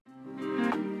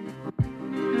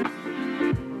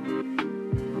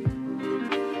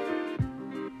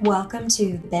Welcome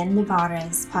to Ben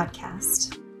Navarez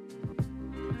podcast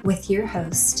with your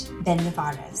host, Ben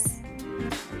Navarez.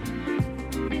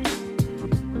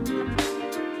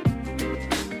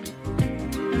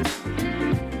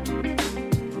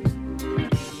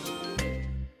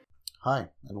 Hi,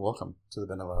 and welcome to the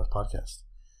Ben Navarez podcast.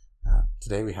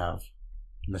 Today we have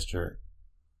Mr.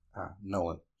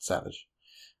 Nowlan Savage.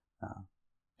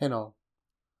 Hey, Nolan.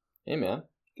 Hey, man.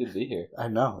 Good to be here. I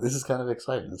know. This is kind of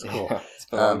exciting. It's cool. Yeah, it's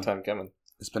been a long time coming.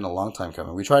 It's been a long time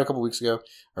coming. We tried a couple weeks ago,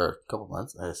 or a couple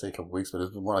months. I say a couple weeks, but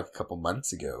it's been more like a couple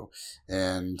months ago,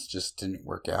 and just didn't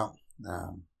work out.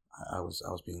 I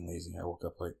was being lazy. I woke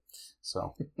up late,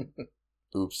 so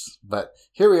oops. But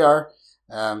here we are,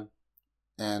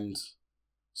 and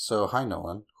so hi,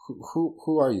 Nolan.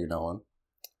 Who are you, Nolan?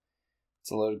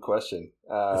 It's a loaded question.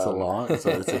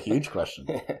 It's a huge question.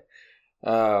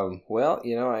 Well,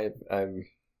 you know,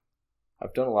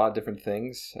 I've done a lot of different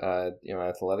things.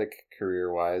 Athletic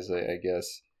career wise, I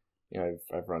guess, you know,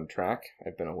 I've run track.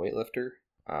 I've been a weightlifter.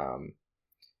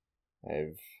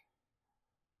 I've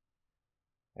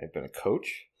been a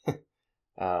coach.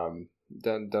 Done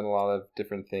a lot of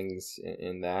different things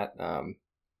in that.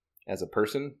 As a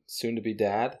person, soon to be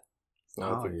dad. So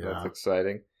that's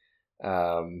exciting.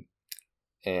 I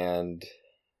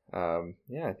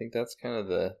think that's kind of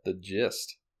the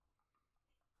gist.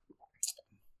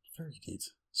 Very neat.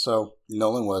 So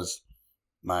Nolan was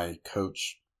my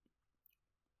coach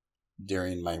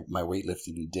during my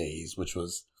weightlifting days, which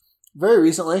was very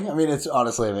recently. I mean, it's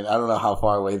honestly, I don't know how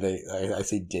far away I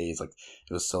say days, like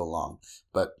it was so long,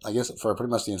 but I guess for pretty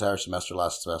much the entire semester,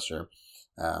 last semester.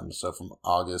 So from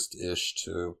August-ish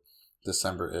to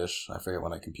December-ish, I forget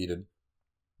when I competed.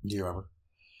 Do you remember?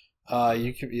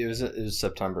 It was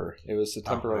September. It was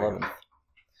September 11th.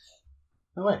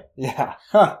 No way. Yeah.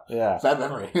 Huh. Yeah. Bad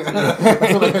memory.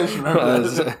 That's what I just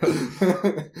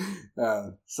remember.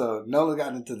 So Nolan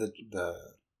got into the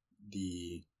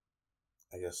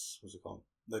I guess, what's it called?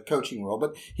 The coaching role,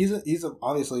 but he's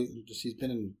obviously he's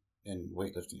been in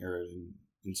weightlifting or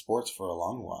in sports for a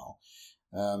long while.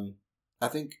 I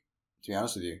think, to be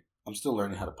honest with you, I'm still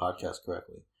learning how to podcast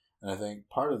correctly. And I think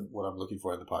part of what I'm looking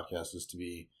for in the podcast is to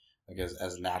be, I guess,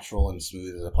 as natural and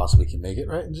smooth as I possibly can make it,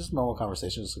 right? And just normal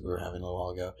conversations like we were having a little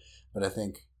while ago. But I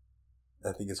think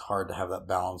it's hard to have that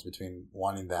balance between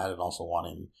wanting that and also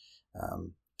wanting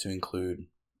to include,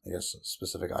 I guess,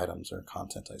 specific items or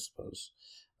content, I suppose.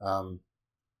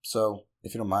 So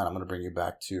if you don't mind, I'm going to bring you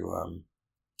back to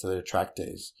the track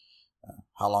days.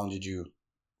 How long did you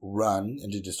run,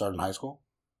 and did you start in high school?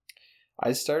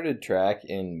 I started track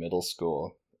in middle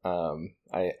school.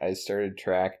 I started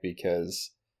track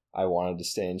because I wanted to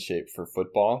stay in shape for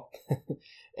football,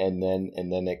 and then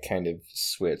it kind of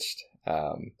switched.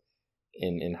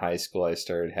 In high school, I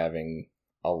started having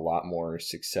a lot more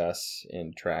success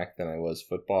in track than I was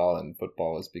football, and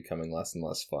football was becoming less and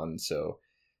less fun. So,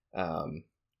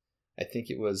 I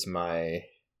think it was my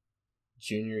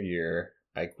junior year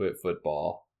I quit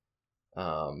football,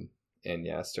 and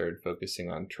I started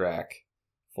focusing on track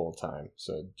full time.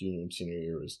 So junior and senior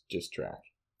year was just track.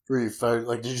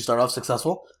 Did you start off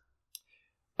successful?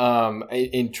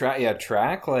 In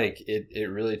track, like it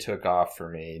really took off for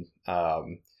me.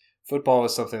 Football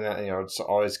was something that, it's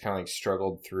always kind of like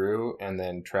struggled through, and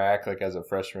then track, like as a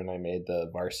freshman, I made the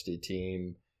varsity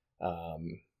team.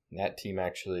 That team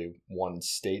actually won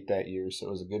state that year, so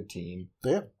it was a good team.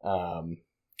 Yeah.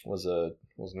 Was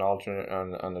an alternate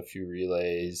on a few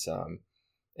relays.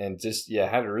 And just,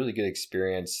 had a really good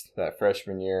experience that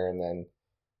freshman year. And then,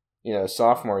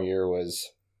 sophomore year was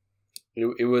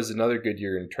another good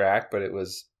year in track, but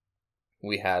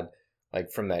we had,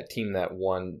 like, from that team that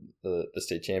won the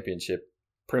state championship,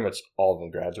 pretty much all of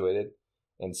them graduated.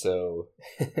 And so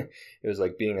it was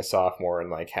like being a sophomore and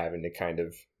like having to kind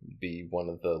of be one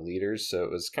of the leaders. So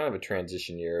it was kind of a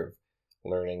transition year of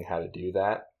learning how to do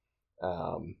that.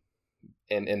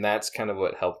 And that's kind of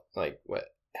what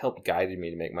helped guided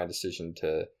me to make my decision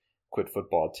to quit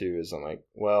football too, is I'm like,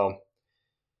 well,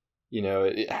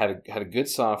 it had a good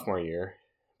sophomore year,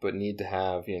 but need to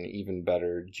have an even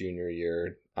better junior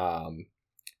year.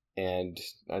 And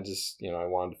I just, I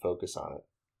wanted to focus on it.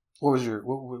 What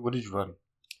did you run?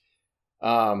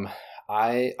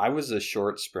 I was a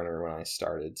short sprinter when I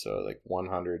started, so like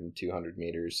 100 and 200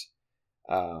 meters.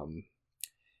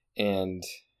 And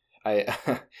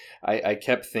I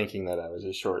kept thinking that I was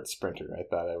a short sprinter. I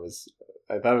thought I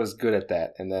was good at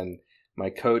that. And then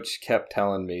my coach kept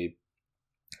telling me,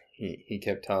 he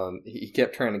kept trying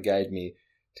to guide me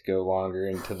to go longer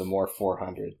into the more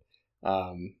 400.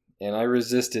 And I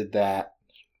resisted that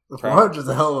The 400 is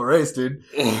a hell of a race, dude.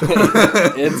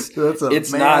 It's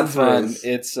not fun. Race.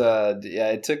 It's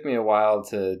it took me a while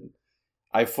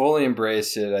I fully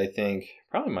embraced it, I think,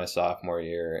 probably my sophomore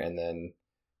year, and then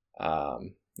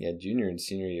junior and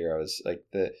senior year I was like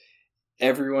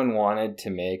everyone wanted to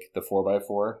make the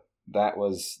 4x4. That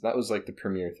was like the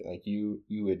premier thing. Like you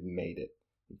had made it.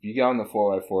 If you got on the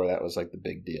 4x4, that was like the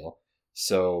big deal.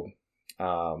 So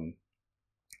that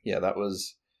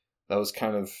was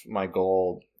kind of my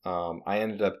goal. I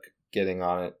ended up getting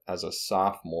on it as a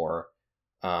sophomore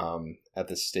at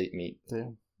the state meet.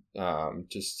 Yeah.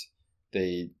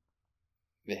 They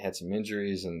had some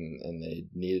injuries and they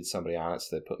needed somebody on it,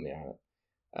 so they put me on it.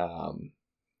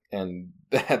 And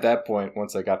at that point,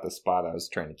 once I got the spot, I was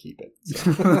trying to keep it.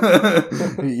 So.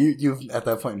 you at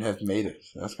that point have made it.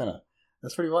 That's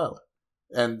pretty wild.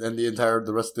 And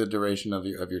the rest of the duration of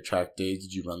your track days,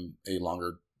 did you run a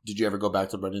longer? Did you ever go back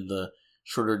to running the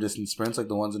shorter distance sprints like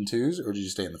the 1s and 2s, or did you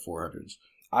stay in the 400s?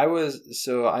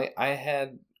 I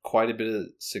had quite a bit of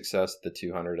success at the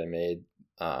 200. I made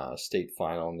state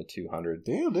final in the 200.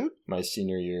 Damn, dude. My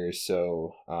senior year.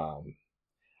 So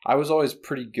I was always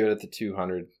pretty good at the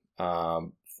 200.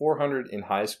 400 in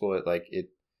high school,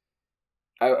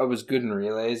 I was good in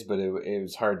relays, but it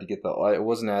was hard to get it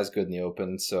wasn't as good in the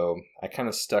open, so I kind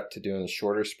of stuck to doing the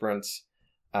shorter sprints.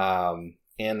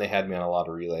 And they had me on a lot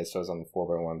of relays, so I was on the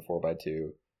 4x1,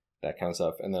 4x2, that kind of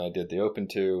stuff. And then I did the open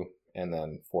 2 and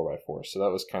then 4x4. So that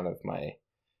was kind of my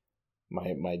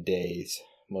days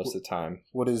most of the time.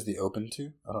 What is the open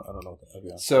 2? I don't know what that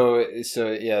is.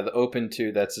 So yeah, the open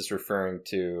 2, that's just referring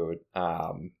to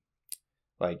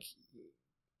like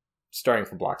starting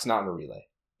from blocks, not in a relay,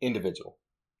 individual.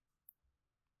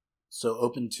 So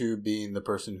open 2 being the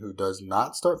person who does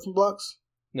not start from blocks?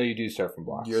 No, you do start from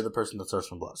blocks. You're the person that starts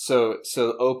from blocks. So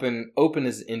open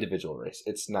is an individual race.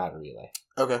 It's not a relay.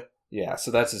 Okay. Yeah,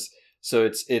 so that's just so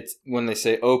it's when they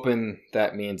say open,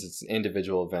 that means it's an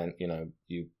individual event.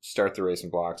 You start the race in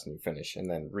blocks and you finish, and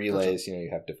then relays. Gotcha. You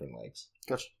have different legs.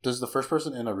 Gotcha. Does the first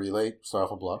person in a relay start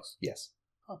off with blocks? Yes.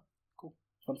 Oh, cool.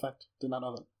 Fun fact. Did not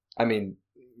know that. I mean,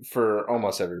 for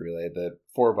almost every relay, the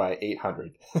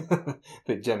 4x800,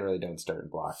 they generally don't start in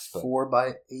blocks. But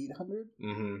 4x800?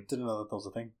 Mm-hmm. Didn't know that was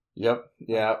a thing. Yep.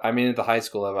 Yeah. I mean, at the high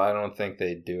school level, I don't think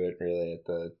they do it really at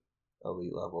the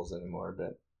elite levels anymore.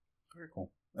 But very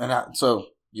cool. And so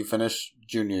you finished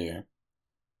junior year.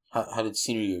 How did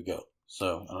senior year go?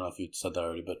 So I don't know if you said that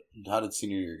already, but how did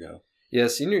senior year go? Yeah,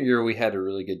 senior year we had a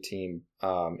really good team.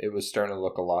 It was starting to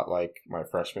look a lot like my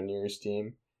freshman year's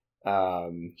team.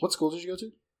 What school did you go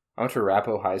to? I went to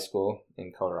Arapahoe High School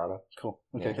in Colorado. Cool.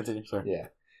 Okay, yeah. Continue. Sorry. Yeah.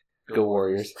 Go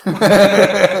Warriors.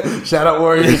 Shout out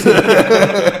Warriors.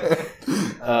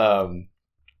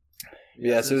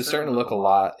 Yeah, so it was starting to look a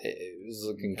lot. It was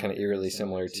looking kind of eerily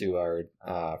similar to our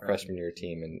freshman year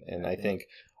team, and I think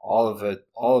all of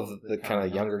the kind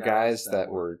of younger guys that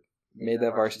made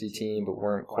that varsity team but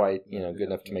weren't quite good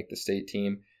enough to make the state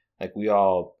team. Like we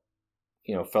all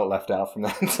felt left out from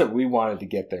that, so we wanted to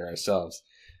get there ourselves.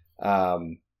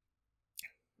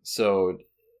 So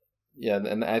yeah,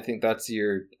 and I think that's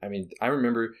I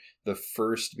remember the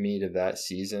first meet of that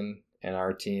season, and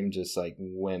our team just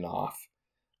went off.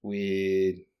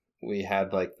 We had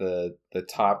the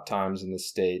top times in the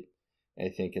state, I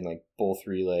think, in both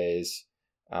relays,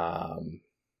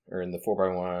 or in the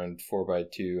 4x1,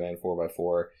 4x2, and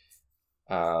 4x4.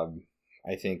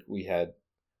 I think we had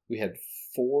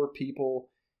 4 people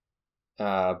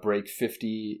break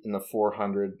 50 in the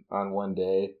 400 on one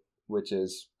day, which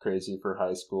is crazy for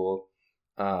high school.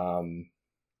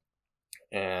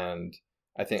 And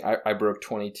I think I broke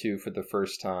 22 for the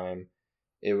first time.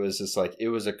 It was just it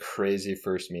was a crazy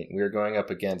first meet. We were going up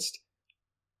against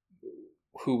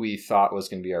who we thought was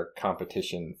going to be our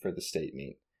competition for the state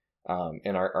meet.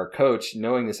 And our coach,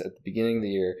 knowing this at the beginning of the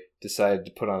year, decided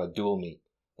to put on a dual meet.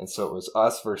 And so it was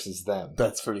us versus them.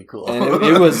 That's pretty cool. And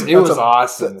it was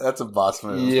awesome. That's a boss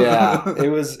move. Yeah, it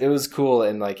was cool,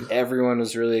 and everyone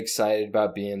was really excited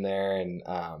about being there, and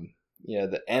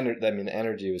the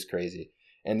energy was crazy.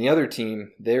 And the other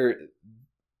team, they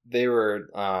were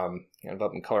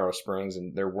up in Colorado Springs,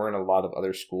 and there weren't a lot of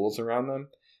other schools around them,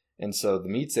 and so the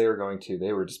meets they were going to,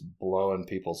 they were just blowing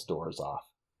people's doors off.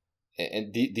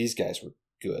 And these guys were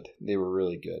good. They were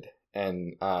really good,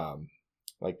 and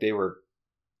they were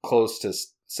close to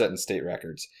setting state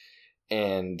records,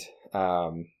 and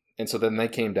so then they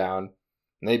came down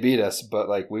and they beat us, but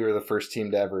we were the first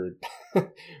team to ever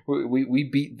we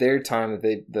beat their time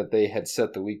that they had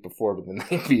set the week before, but then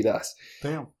they beat us.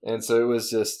 Damn. And so it was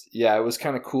just it was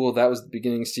kind of cool. That was the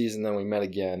beginning of the season. Then we met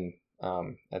again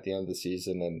at the end of the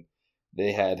season, and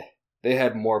they had they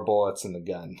had more bullets in the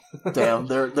gun. Damn,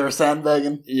 they're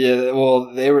sandbagging. Yeah,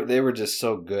 well, they were just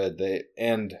so good.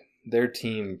 Their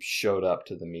team showed up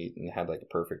to the meet and had like a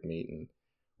perfect meet, and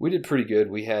we did pretty good.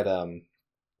 We had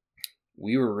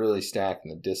we were really stacked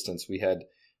in the distance. We had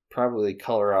probably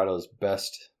Colorado's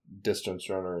best distance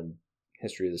runner in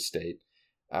history of the state.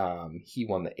 He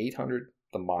won the 800,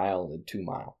 the mile, and the 2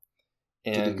 mile.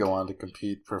 And did he go on to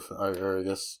compete, or I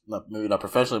guess maybe not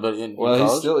professionally, but in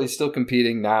college? He's still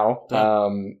competing now.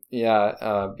 Damn.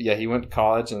 He went to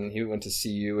college and he went to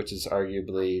CU, which is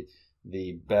arguably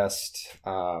the best.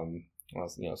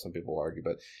 Some people argue,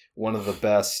 but one of the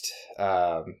best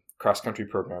cross country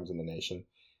programs in the nation.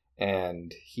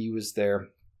 And he was there.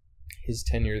 His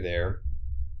tenure there,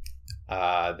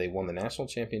 they won the national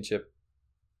championship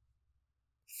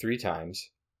 3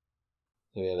 times.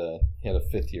 He had a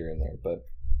 5th year in there, but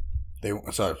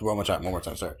one more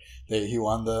time. Sorry, he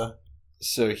won the.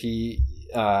 So he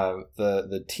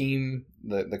the team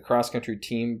the cross country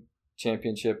team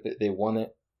championship. They won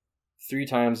it 3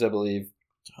 times, I believe.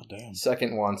 Oh damn!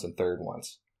 2nd once and 3rd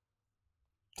once.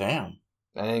 Damn.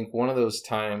 I think one of the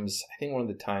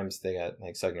times they got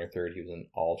like 2nd or 3rd, he was an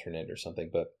alternate or something,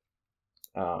 but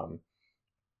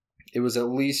it was at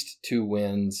least 2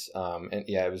 wins. And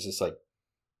yeah, it was just like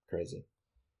crazy.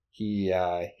 He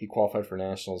qualified for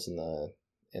nationals in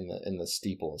the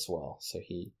steeple as well, so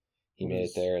he made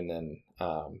it there, and then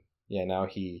now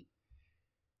he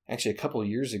actually a couple of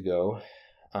years ago,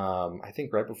 I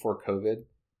think right before COVID,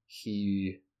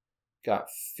 he got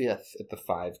 5th at the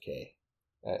 5K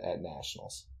at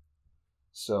nationals.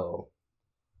 So,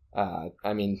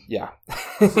 I mean, yeah.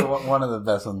 So one of the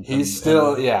best ones. He's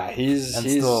still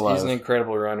an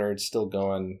incredible runner. It's still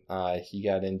going. He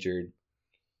got injured,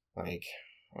 like.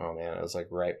 Oh man, it was like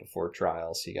right before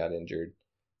trials he got injured.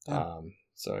 Yeah.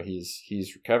 So he's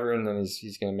recovering, and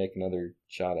he's gonna make another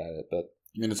shot at it. But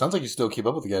I mean, it sounds like you still keep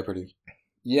up with the guy pretty.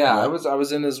 Yeah, I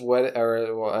was in his wedding,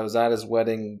 I was at his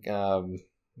wedding.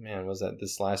 Was that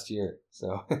this last year?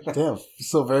 So damn,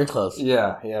 still very close.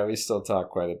 Yeah, we still talk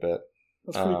quite a bit.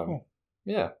 That's pretty cool.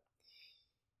 Yeah.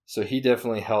 So he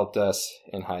definitely helped us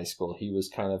in high school. He was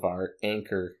kind of our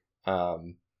anchor.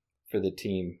 For the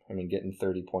team. I mean, getting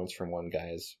 30 points from one guy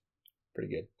is pretty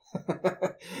good.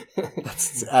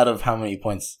 That's out of how many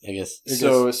points, I guess?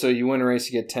 So you win a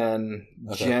race, you get 10.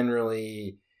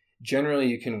 Okay. Generally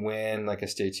you can win like a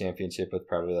state championship with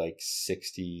probably like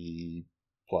 60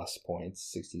 plus points,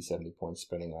 60, 70 points,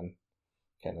 depending on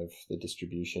kind of the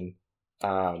distribution.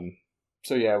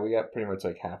 So yeah, we got pretty much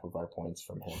like half of our points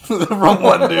from him. The wrong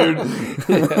one, dude.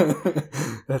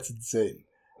 That's insane.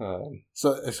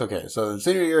 So it's okay. So the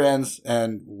senior year ends,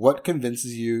 and what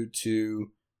convinces you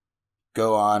to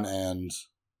go on and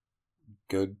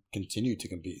continue to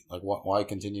compete? Like, why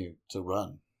continue to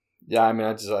run? Yeah, I mean,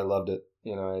 I loved it.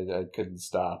 I couldn't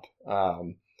stop.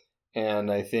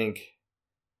 And I think,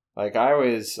 like, I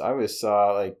always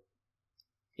saw, like,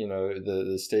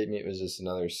 the state meet was just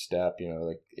another step.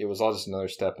 Like it was all just another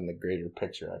step in the greater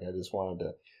picture. Like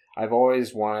I've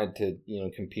always wanted to,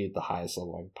 compete at the highest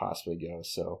level I could possibly go.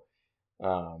 So,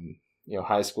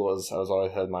 high school I was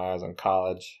always had my eyes on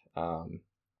college. And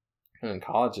in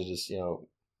college, I just,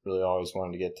 really always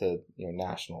wanted to get to,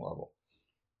 national level.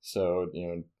 So,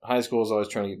 high school was always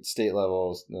trying to get state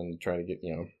levels, then trying to get,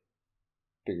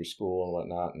 bigger school and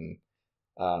whatnot. And,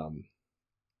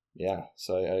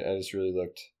 so I just really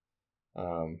looked,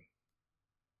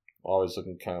 always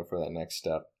looking kind of for that next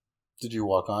step. Did you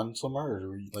walk on somewhere, or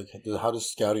were you, like, how does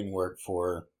scouting work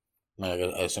for? I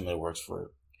assume it works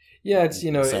for. Yeah, it's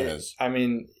I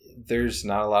mean, there's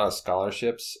not a lot of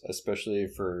scholarships, especially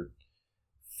for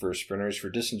sprinters.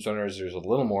 For distance runners, there's a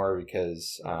little more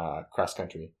because cross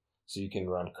country, so you can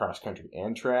run cross country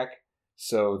and track.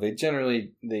 So they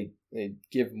generally they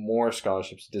give more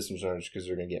scholarships to distance runners because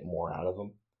they're going to get more out of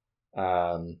them.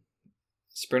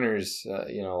 Sprinters,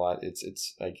 a lot.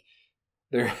 It's like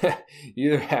they're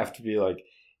you either have to be like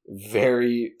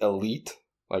very elite,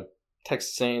 like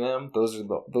Texas A&M. Those are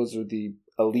the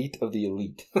elite of the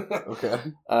elite. Okay.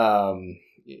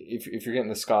 If you're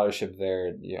getting a scholarship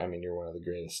there, you're one of the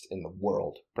greatest in the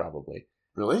world, probably.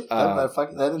 Really?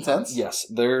 That intense? Yes,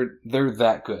 they're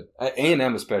that good.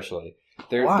 A&M especially.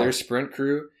 Their sprint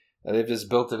crew, they've just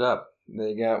built it up.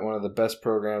 They got one of the best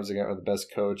programs. They got one of the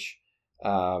best coach.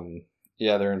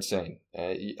 They're insane.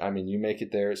 You make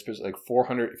it there, especially like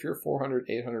 400. If you're a 400,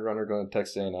 800 runner going to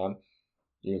Texas A&M,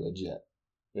 you're legit.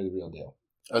 You're the real deal.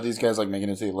 Are these guys like making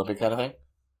it to the Olympic kind of thing?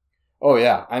 Oh,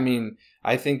 yeah.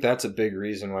 I think that's a big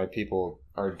reason why people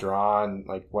are drawn,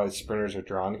 like why sprinters are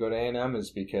drawn to go to A&M is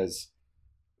because,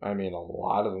 a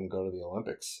lot of them go to the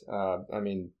Olympics.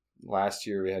 last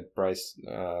year we had Bryce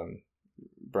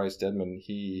Deadman.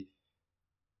 He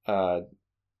had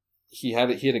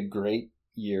a great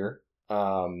year.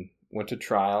 Went to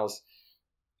trials,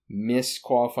 missed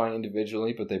qualifying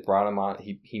individually, but they brought him on.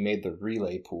 He made the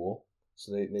relay pool,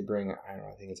 so they bring, I don't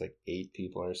know, I think it's like 8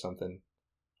 people or something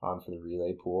on for the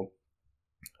relay pool.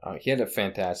 He had a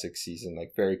fantastic season,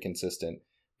 like very consistent,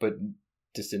 but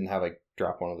just didn't have like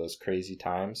drop one of those crazy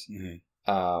times.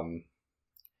 Mm-hmm.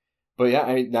 But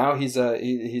yeah, now he's got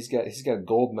a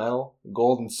gold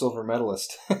and silver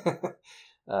medalist.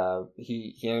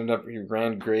 He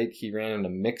ran great. He ran in a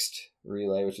mixed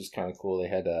relay, which is kind of cool. They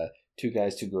had 2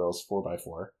 guys, 2 girls,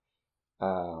 4x4.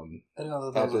 I didn't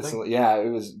know that was a thing. Yeah, it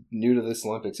was new to this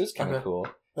Olympics. It's kind of cool.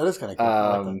 That is kind of cool.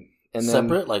 I like that. And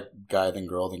separate, like guy then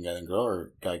girl,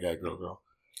 or guy girl.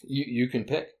 You can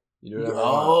pick. You do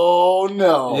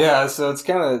no! Yeah, so it's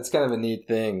kind of a neat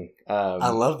thing. I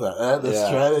love that. The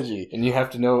strategy, and you have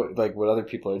to know like what other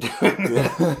people are doing.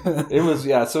 Yeah. It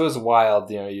was wild.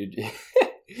 You know,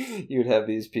 you'd have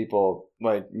these people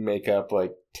like make up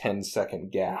like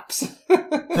 10-second gaps.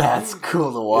 That's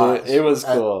cool to watch. It was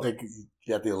cool.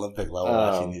 At the Olympic level,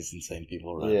 watching these insane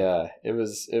people run. Yeah, it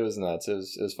was nuts. It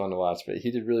was fun to watch, but he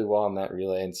did really well on that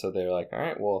relay, and so they were like, all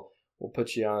right, well, we'll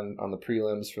put you on the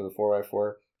prelims for the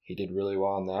 4x4. He did really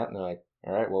well on that, and they're like,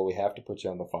 all right, well, we have to put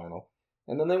you on the final,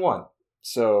 and then they won.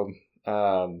 So,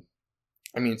 I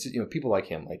mean, it's, you know, people like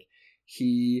him, like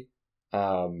he,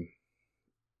 you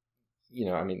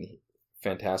know, I mean,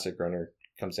 fantastic runner,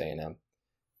 comes A&M.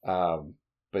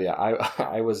 But yeah,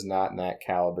 I was not in that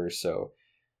caliber, so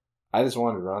I just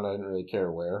wanted to run. I didn't really care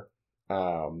where.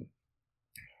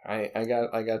 I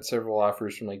got several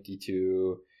offers from like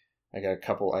D2. I got a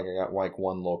couple. I got like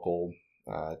one local.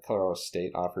 Colorado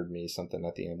State offered me something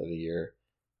at the end of the year,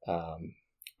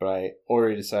 but I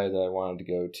already decided that I wanted to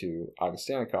go to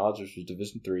Augustana College, which was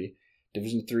Division III.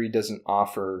 Division III doesn't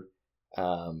offer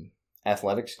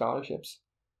athletic scholarships,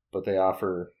 but they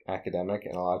offer academic,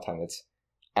 and a lot of time it's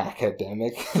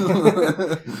academic.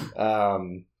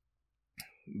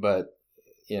 But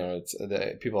you know,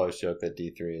 people always joke that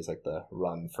D3 is like the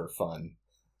run for fun.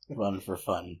 Run for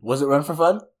fun. Was it run for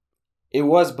fun? It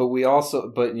was, but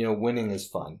you know, winning is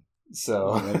fun.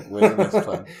 So winning is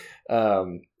fun.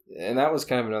 And that was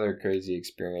kind of another crazy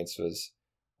experience. Was,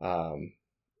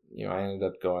 you know, I ended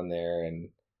up going there, and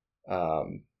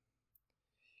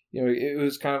you know, it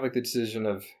was kind of like the decision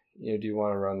of, you know, do you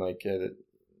want to run like a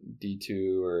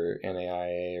D2 or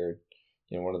NAIA or,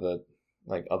 you know, one of the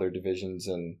like other divisions,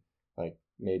 and like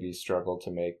maybe struggle to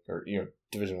make, or, you know,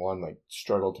 Division I, like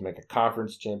struggle to make a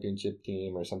conference championship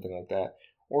team or something like that.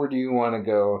 Or do you want to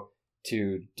go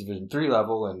to Division III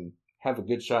level and have a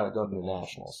good shot at going to the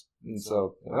nationals? And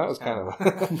so that was kind of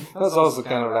that was also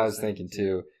kind of what I was thinking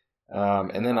too.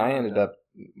 And then I ended up,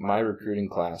 my recruiting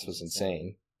class was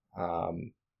insane,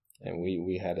 and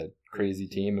we had a crazy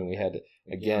team, and we had,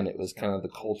 again, it was kind of the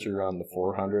culture on the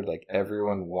 400. Like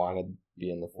everyone wanted to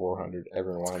be in the 400.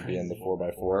 Everyone wanted to be in the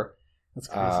 4x4. That's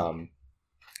crazy.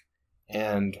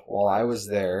 And while I was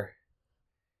there,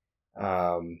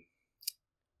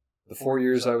 the 4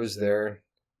 years I was there,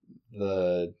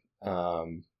 the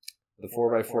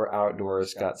 4x4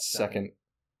 outdoors got second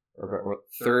or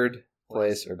third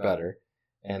place or better,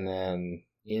 and then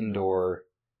indoor,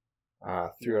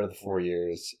 3 out of the 4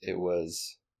 years it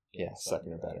was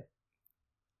second or better.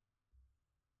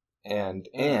 And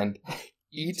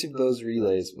each of those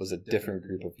relays was a different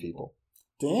group of people.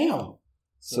 Damn.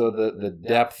 So the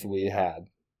depth we had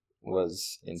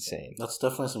was insane. That's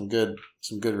definitely some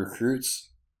good recruits.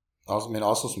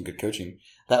 Also some good coaching.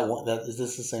 That is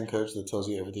this the same coach that tells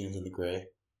you everything is in the gray?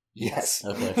 Yes.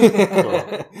 Okay.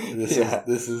 Cool.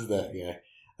 This is that guy.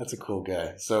 That's a cool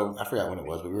guy. So I forgot when it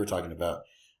was, but we were talking about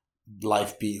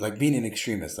life being an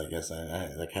extremist, I guess.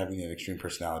 I like having an extreme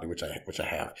personality, which I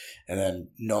have. And then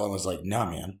Nowlan was like, "Nah,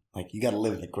 man, like you got to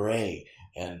live in the gray."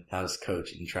 And I was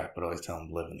coach in track, but always tell him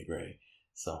to live in the gray.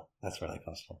 So that's where that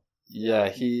comes from. Yeah,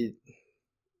 he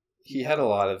had a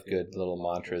lot of good little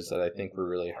mantras that I think were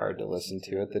really hard to listen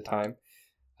to at the time.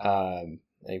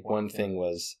 Like one thing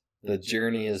was, the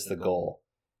journey is the goal.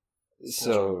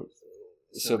 So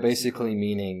basically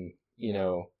meaning, you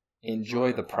know,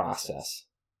 enjoy the process.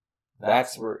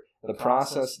 That's where the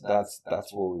process,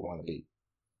 that's where we want to be.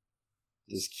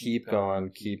 Just keep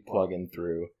going, keep plugging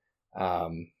through.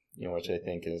 You know, which I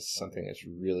think is something that's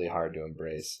really hard to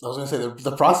embrace. I was going to say,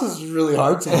 the process is really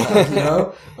hard sometimes, you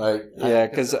know? Yeah,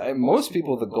 because most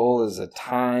people, the goal is a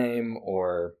time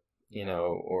or, you know,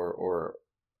 or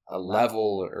a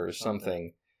level or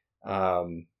something.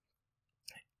 And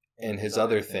his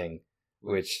other thing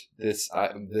which this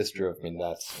drove me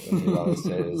nuts when he always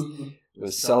said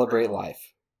was celebrate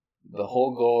life. The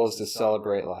whole goal is to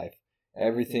celebrate life.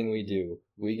 Everything we do,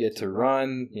 we get to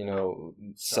run,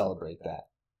 celebrate that.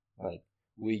 Like,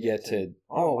 we get to,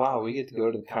 we get to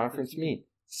go to the conference meet,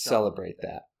 celebrate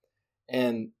that.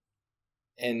 And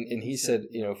he said,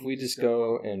 if we just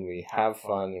go and we have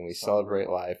fun and we celebrate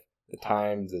life, the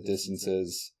times, the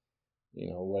distances,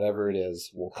 whatever it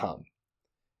is will come.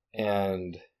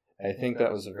 And I think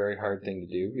that was a very hard thing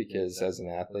to do, because as an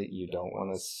athlete, you don't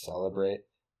want to celebrate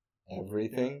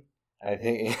everything. I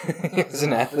think as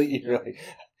an athlete, you're like,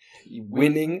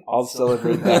 winning, I'll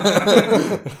celebrate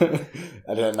that.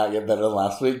 I did not get better than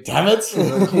last week. Damn it!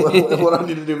 What do I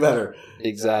need to do better?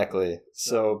 Exactly.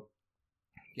 So,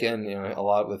 again, a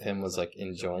lot with him was like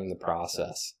enjoying the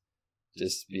process,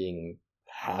 just being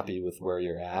happy with where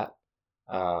you're at,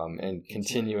 and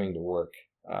continuing to work.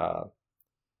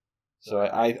 So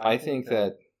I think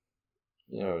that,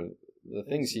 the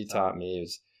things he taught me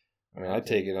is, I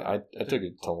took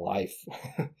it to life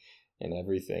and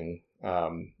everything.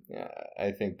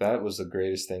 I think that was the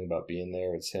greatest thing about being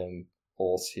there. It's him,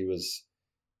 Olse. He was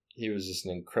just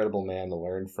an incredible man to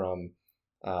learn from.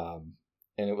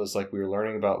 And it was like we were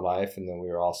learning about life, and then we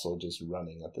were also just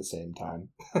running at the same time.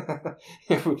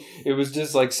 It was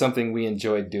just like something we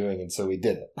enjoyed doing, and so we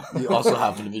did it. You also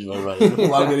happen to enjoy running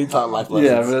while getting taught life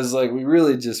lessons. Yeah, but it was like we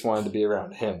really just wanted to be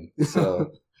around him.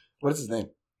 So, what is his name?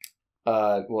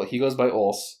 Well, he goes by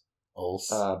Olse. Olse.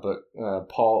 But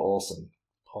Paul Olsen.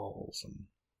 Paul Olsen.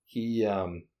 He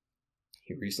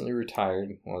recently retired.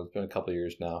 Well, it's been a couple of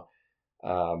years now.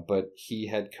 But he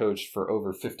had coached for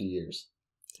over 50 years.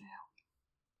 Damn.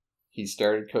 He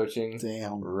started coaching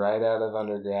right out of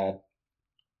undergrad,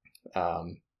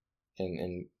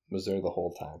 and was there the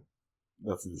whole time.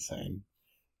 That's insane.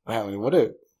 Wow,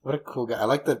 what a cool guy. I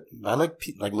like that. I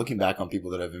like looking back on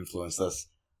people that have influenced us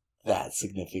that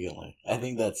significantly. I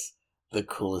think that's the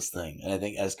coolest thing. And I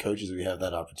think as coaches, we have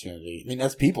that opportunity.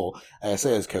 As people, I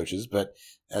say as coaches, but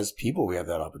as people, we have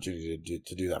that opportunity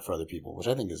to do that for other people, which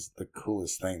I think is the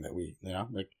coolest thing that we,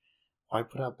 why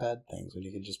put out bad things when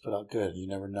you can just put out good? You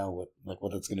never know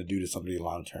what that's going to do to somebody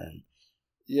long term.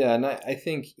 Yeah. And I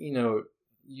think,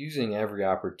 using every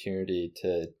opportunity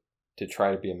to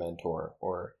try to be a mentor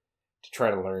or to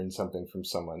try to learn something from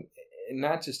someone,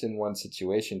 not just in one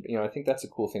situation, but, I think that's a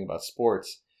cool thing about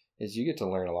sports is you get to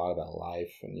learn a lot about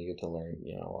life, and you get to learn,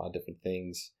 a lot of different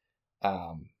things,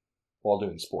 while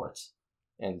doing sports.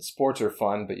 And sports are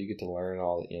fun, but you get to learn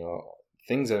all,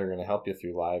 things that are going to help you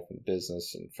through life and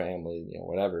business and family,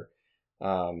 whatever.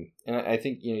 And I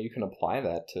think, you can apply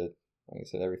that to, like I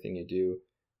said, everything you do.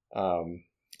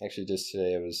 Actually, just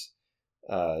today I was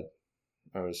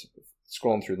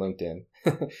scrolling through LinkedIn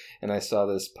and I saw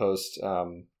this post,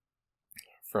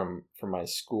 from my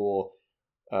school,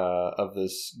 of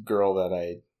this girl that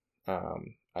I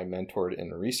mentored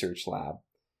in a research lab,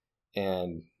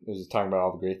 and it was talking about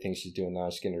all the great things she's doing now.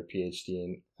 She's getting her PhD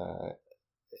in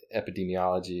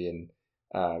epidemiology, and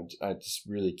just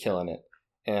really killing it.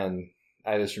 And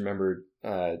I just remembered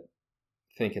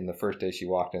thinking the first day she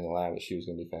walked in the lab that she was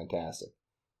going to be fantastic.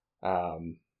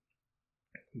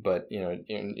 But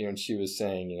and she was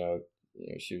saying,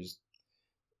 she was.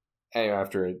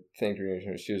 After I thanked her,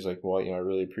 she was like, well, I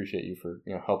really appreciate you for,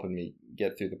 helping me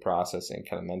get through the process and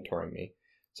kind of mentoring me.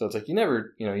 So it's like, you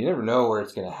never know where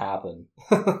it's going to happen.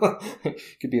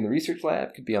 Could be in the research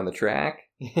lab, could be on the track.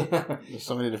 There's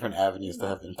so many different avenues to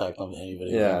have impact on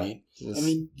anybody. Yeah.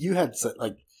 You had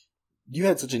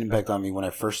such an impact on me when I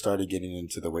first started getting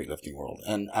into the weightlifting world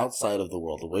and outside of the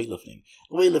world of weightlifting.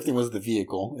 The weightlifting was the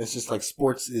vehicle. It's just like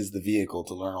sports is the vehicle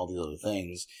to learn all these other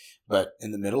things. But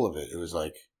in the middle of it, it was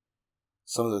like,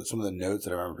 some of the notes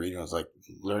that I remember reading was like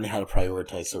learning how to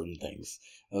prioritize certain things.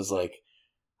 I was like,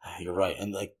 you're right,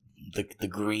 and like the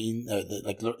green,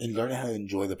 and learning how to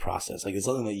enjoy the process. Like it's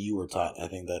something that you were taught. I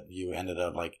think that you ended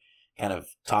up like kind of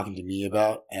talking to me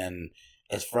about, and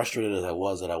as frustrated as I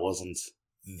was that I wasn't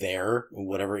there,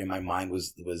 whatever in my mind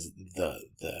was the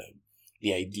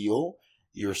ideal.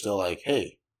 You're still like,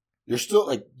 hey, you're still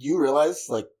like you realize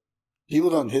like people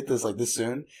don't hit this like this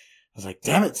soon. I was like,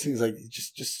 damn it. He's like,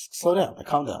 just slow down. Like,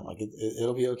 calm down. Like,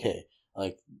 it'll be okay.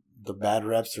 Like, the bad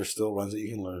reps are still runs that you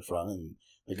can learn from, and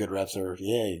the good reps are,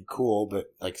 yay, cool, but,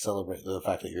 like, celebrate the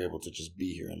fact that you're able to just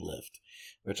be here and lift,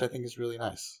 which I think is really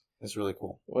nice. It's really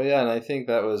cool. Well, yeah, and I think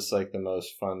that was, like, the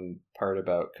most fun part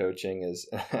about coaching is,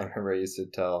 I remember I used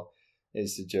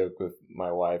to joke with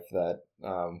my wife that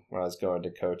when I was going to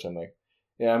coach, I'm like,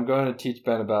 Yeah, I'm going to teach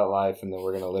Ben about life, and then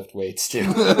we're going to lift weights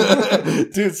too.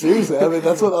 Dude, seriously, I mean,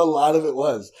 that's what a lot of it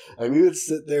was. Like, we would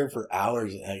sit there for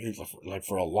hours, like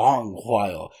for a long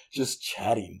while, just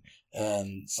chatting.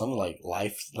 And some life,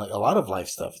 like a lot of life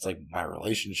stuff. It's like my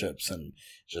relationships and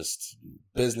just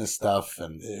business stuff.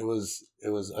 And it was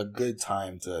a good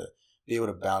time to be able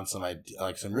to bounce some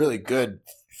really good,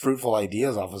 fruitful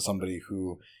ideas off of somebody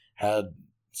who had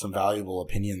some valuable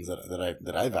opinions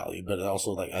that I valued, but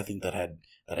also I think that had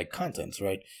contents,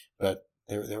 right? But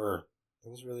it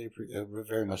was really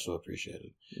very much so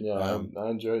appreciated. Yeah, I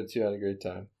enjoyed it too. I had a great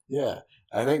time. Yeah,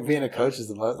 I think being a coach is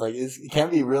the most it can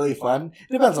be really fun.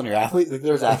 It depends on your athlete. Like,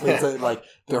 there's athletes that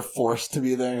they're forced to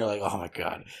be there, and you're like, oh my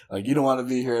god, you don't want to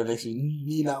be here. It makes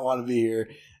me not want to be here.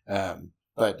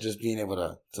 But just being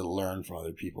able to learn from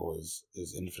other people is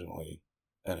infinitely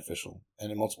beneficial,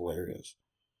 and in multiple areas.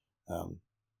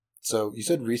 So you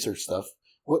said research stuff.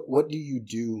 What do you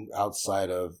do outside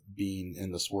of being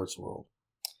in the sports world?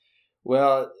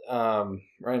 Well,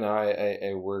 right now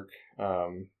I work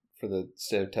for the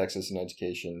state of Texas in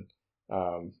education,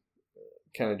 kind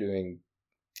of doing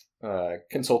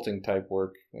consulting type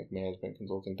work, like management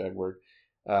consulting type work.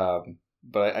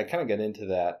 But I kind of got into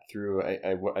that through,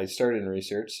 I started in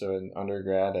research. So in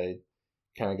undergrad, I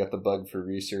kind of got the bug for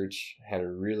research, had a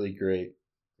really great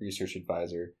research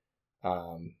advisor.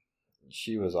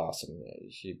 She was awesome.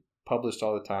 She published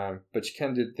all the time, but she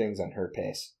kind of did things on her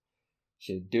pace.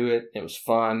 She'd do it. It was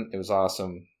fun. It was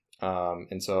awesome.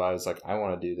 And so I was like, I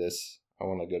want to do this. I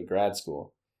want to go to grad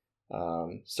school.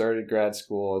 Started grad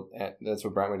school. That's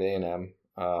what brought me to A&M.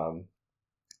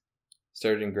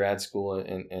 Started in grad school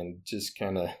and just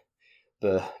kind of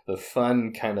the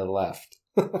fun kind of left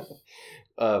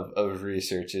of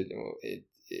research.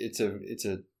 It's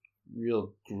a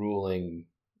real grueling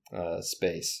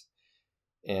space.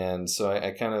 And so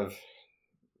I kind of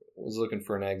was looking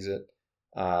for an exit.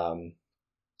 Got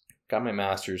my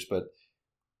master's, but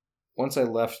once I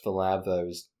left the lab that I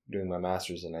was doing my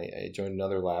master's in, I joined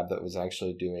another lab that was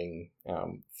actually doing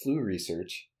flu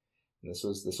research. And this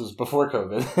was before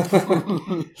COVID,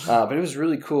 but it was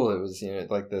really cool. It was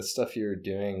the stuff you were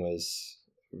doing was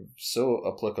so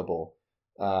applicable.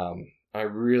 I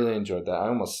really enjoyed that. I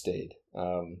almost stayed.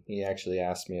 He actually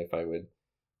asked me if I would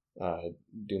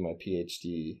do my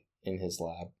PhD in his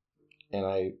lab, and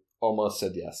I almost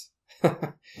said yes.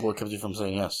 What kept you from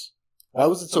saying yes? Why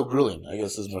was it so grueling? I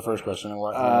guess is my first question.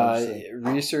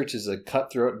 Research is a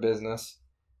cutthroat business.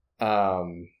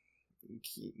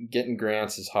 Getting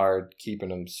grants is hard. Keeping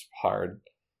them's hard.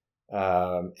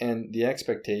 And the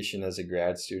expectation as a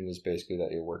grad student is basically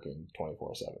that you're working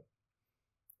 24/7.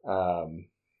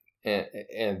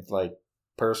 And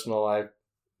personal life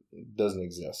doesn't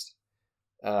exist.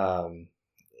 And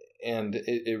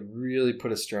it really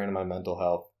put a strain on my mental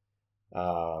health.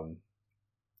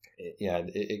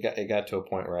 It got to a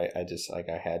point where I just I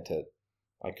couldn't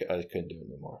do it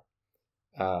anymore.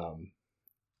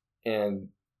 And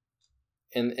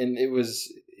it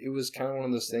was kind of one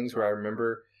of those things where I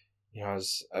remember, I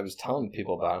was telling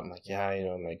people about it. I'm like, yeah,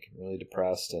 I'm really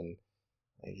depressed and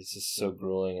it's just so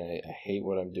grueling. I hate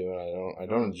what I'm doing. I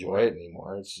don't enjoy it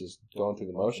anymore. It's just going through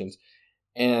the motions.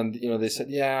 And, they said,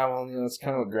 yeah, well, it's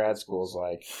kind of what grad school is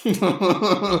like. and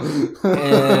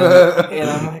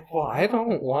I'm like, well, I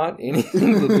don't want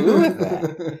anything to do with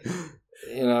that.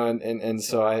 And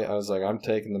so I was like, I'm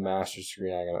taking the master's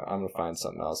degree. I'm going to find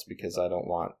something else because I don't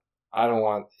want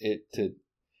it to,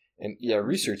 and yeah,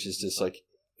 research is just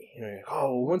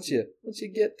once you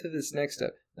get to this next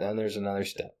step, then there's another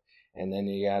step. And then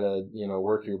you gotta,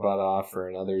 work your butt off for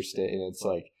another step. And it's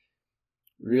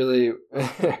really,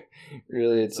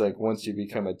 really, it's once you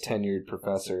become a tenured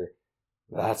professor,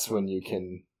 that's when you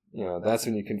can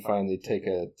finally take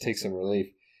some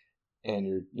relief.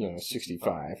 And you're,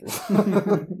 65.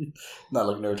 Not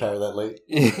looking to retire that late.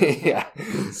 Yeah.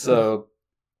 So,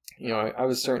 I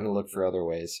was starting to look for other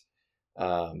ways.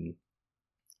 And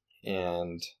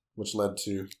which led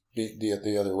to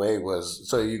the other way was,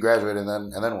 so you graduated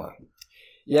and then what?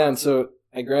 Yeah. And so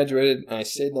I graduated and I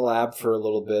stayed in the lab for a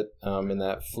little bit, in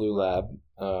that flu lab,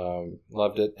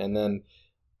 loved it. And then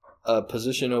a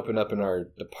position opened up in our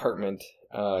department,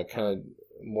 kind of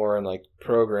more in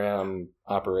program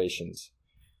operations.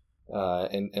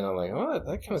 And I'm like, oh,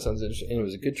 that kind of sounds interesting. And it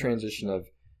was a good transition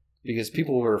because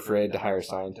people were afraid to hire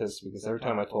scientists because every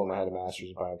time I told them I had a master's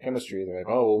in biochemistry, they're like,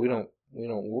 oh, well, we don't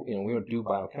do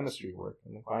biochemistry work.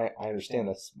 And I understand,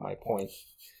 that's my point,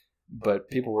 but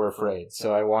people were afraid.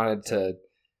 So I wanted to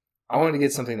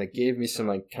get something that gave me some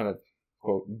kind of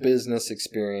quote business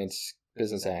experience,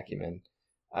 business acumen,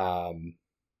 but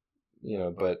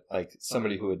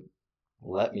somebody who would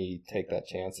let me take that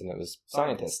chance, and it was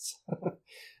scientists.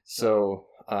 So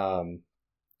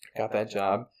got that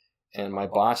job, and my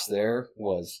boss there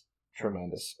was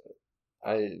tremendous.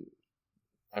 I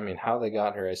mean, how they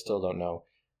got her, I still don't know.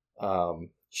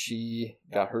 She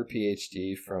got her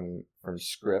PhD from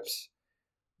Scripps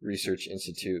Research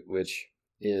Institute, which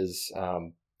is,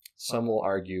 some will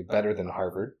argue, better than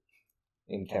Harvard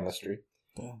in chemistry.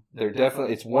 Yeah. They're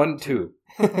definitely, it's 1-2.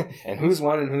 And who's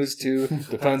 1 and who's 2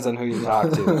 depends on who you talk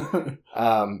to.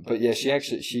 But yeah,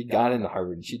 she got into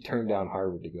Harvard, and she turned down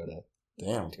Harvard to go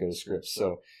to Scripps.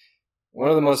 So one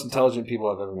of the most intelligent people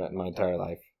I've ever met in my entire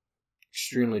life.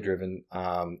 Extremely driven.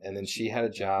 And then she had a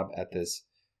job at this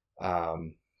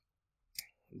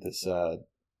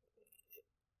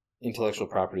intellectual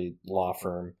property law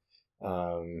firm,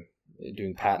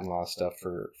 doing patent law stuff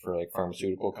for like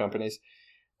pharmaceutical companies.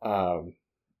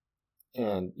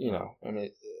 And, you know, I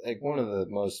mean, like one of the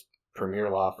most premier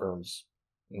law firms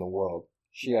in the world.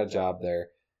 She got a job there,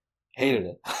 hated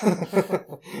it,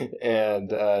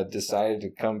 and decided to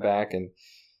come back, and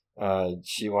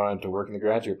she wanted to work in the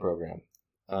graduate program.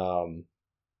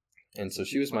 And so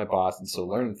she was my boss, and so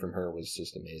learning from her was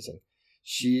just amazing.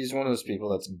 She's one of those people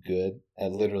that's good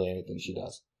at literally anything she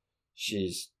does.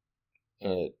 She's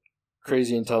a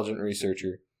crazy intelligent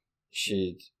researcher.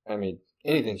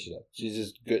 Anything she does. She's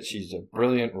just good. She's a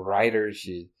brilliant writer.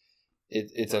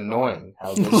 It's annoying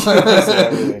how good she does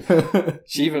everything.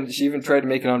 She even tried to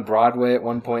make it on Broadway at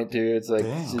one point too. It's like,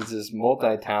 damn. She's just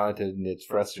multi-talented, and it's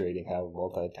frustrating how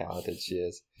multi-talented she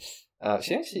is.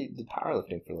 She actually did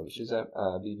powerlifting for a little bit. She was at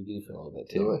BBB for a little bit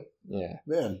too. Really? Yeah.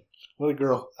 Man, what a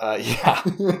girl. Yeah.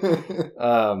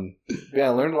 Yeah, I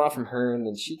learned a lot from her, and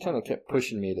then she kind of kept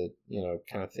pushing me to, you know,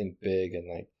 kind of think big and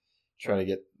like try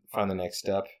to find the next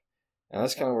step. And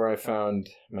that's kind of where I found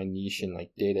my niche in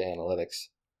like data analytics.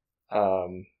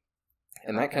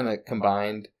 And that kind of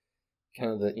combined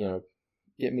kind of the, you know,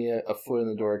 get me a foot in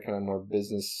the door, kind of more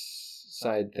business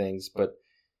side things, but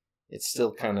it's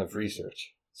still kind of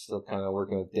research. Still kind of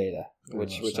working with data,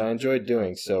 which I enjoyed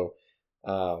doing. So,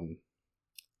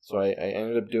 so I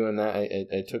ended up doing that.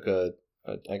 I took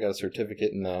I got a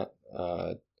certificate in that.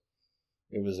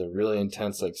 It was a really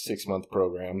intense, like 6-month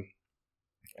program.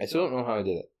 I still don't know how I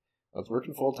did it. I was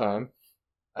working full time.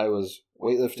 I was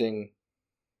weightlifting,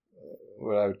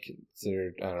 what I would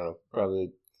consider, I don't know,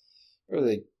 probably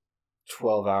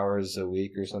 12 hours a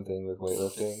week or something with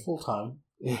weightlifting. Full time.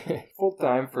 Full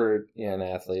time for an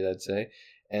athlete, I'd say.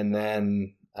 And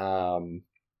then, and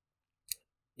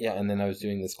then I was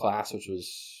doing this class, which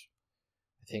was,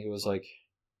 I think it was like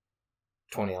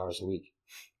 20 hours a week.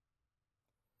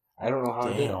 I don't know how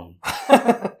I did it.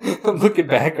 I'm looking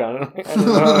back on it. I don't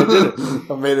know how I did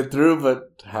it. I made it through,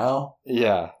 but how?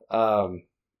 Yeah. And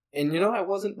you know, I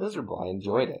wasn't miserable. I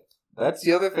enjoyed it. That's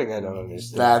the other thing I don't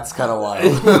understand. That's kind of wild.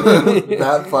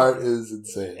 That part is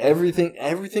insane.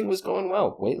 Everything was going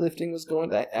well. Weightlifting was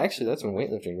going. Actually, that's when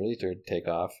weightlifting really started to take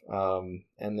off.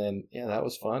 And then that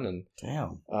was fun, and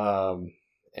damn.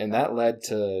 And that led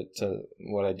to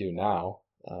what I do now,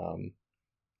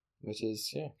 which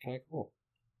is kind of cool.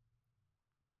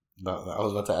 No, I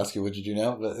was about to ask you what you do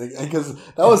now, but because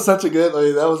that was such a good,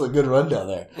 that was a good rundown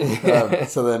there.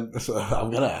 So I'm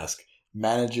gonna ask.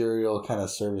 Managerial kind of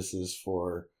services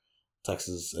for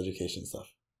Texas education stuff.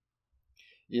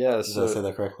 Yeah. Did I say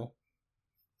that correctly?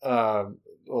 Well,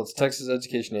 it's Texas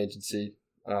Education Agency.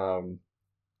 And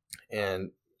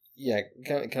kind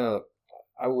of,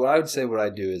 what I would say what I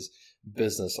do is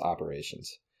business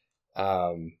operations.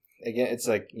 Again, it's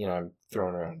like, I'm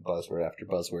throwing around buzzword after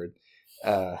buzzword.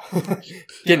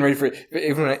 Getting ready for it.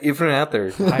 Everyone out there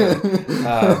is tired.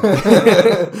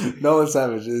 Nowlan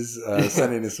Savage is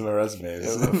sending us some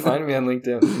resumes. Find me on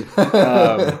LinkedIn.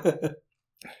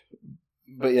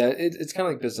 But yeah, it's kind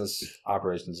of like business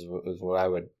operations is what I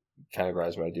would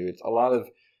categorize what I do. It's a lot of,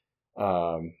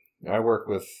 I work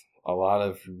with a lot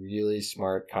of really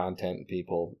smart content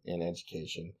people in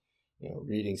education,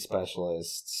 reading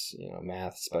specialists,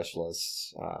 math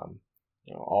specialists,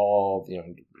 all,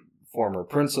 former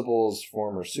principals,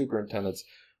 former superintendents,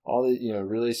 all the,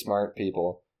 really smart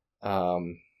people,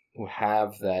 who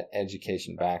have that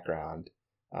education background,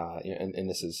 and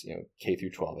this is, K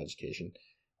through 12 education.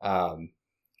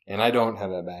 And I don't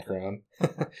have that background,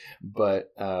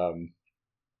 but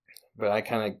I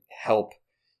kind of help,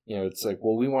 it's like,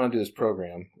 well, we want to do this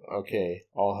program. Okay.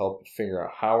 I'll help figure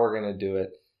out how we're going to do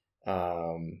it.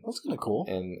 That's kind of cool.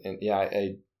 And yeah,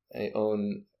 I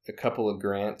own a couple of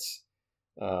grants,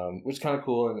 which is kind of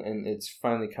cool. And it's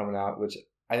finally coming out, which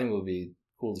I think will be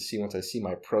cool to see once I see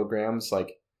my programs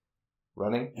like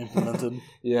running. Implemented.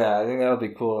 Yeah. I think that'll be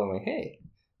cool. I'm like, hey,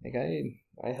 like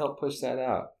I helped push that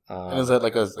out. And is that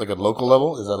like a local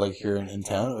level? Is that like here in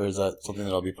town, or is that something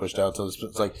that'll be pushed out? So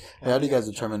it's like, how do you guys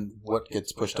determine what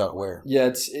gets pushed out where? Yeah,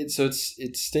 it's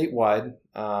statewide,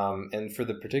 and for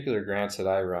the particular grants that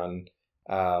I run,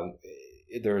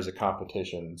 there was a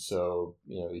competition. So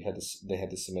they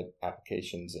had to submit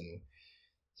applications, and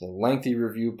it's a lengthy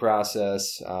review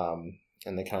process,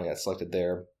 and they kind of got selected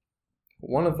there.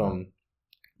 One of them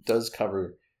does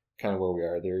cover kind of where we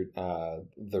are. There,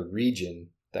 the region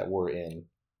that we're in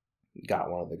got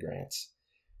one of the grants,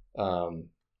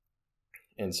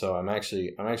 and so I'm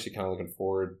actually kind of looking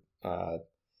forward to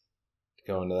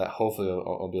going to that. Hopefully,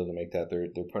 I'll be able to make that. They're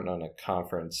putting on a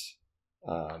conference,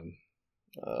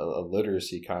 a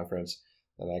literacy conference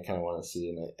that I kind of want to see,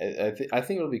 and I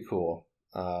think it'll be cool.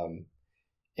 And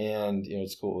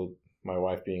it's cool with my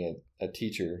wife being a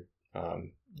teacher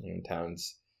in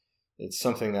towns. It's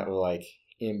something that will like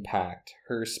impact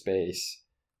her space,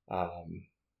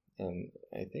 and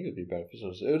I think it would be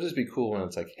beneficial. So it would just be cool when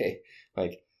it's like, hey,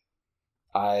 like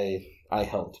I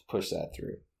helped push that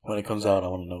through. When it comes out, I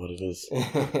want to know what it is.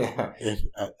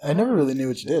 Yeah. I never really knew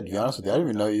what you did, to be honest with you. I didn't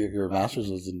even know your master's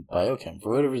was in biochem.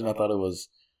 For whatever reason, I thought it was,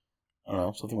 I don't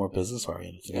know, something more business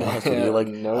oriented. To be honest with you, like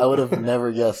nope. I would have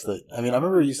never guessed that. I mean, I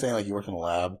remember you saying like you worked in a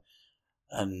lab,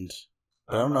 but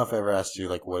I don't know if I ever asked you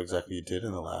like what exactly you did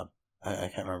in the lab.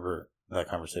 I can't remember that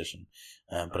conversation,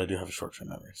 but I do have a short-term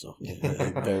memory, so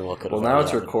it very well could have. Well, now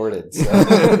it's recorded, so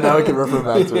now I can refer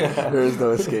back to it. Yeah. There is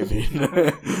no escaping.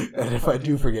 And if I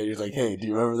do forget, you're like, "Hey, do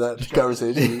you remember that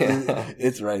conversation?" Yeah.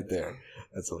 It's right there.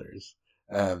 That's hilarious.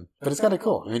 But it's kind of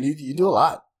cool. I mean, you do a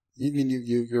lot.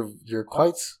 You're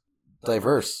quite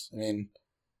diverse. I mean,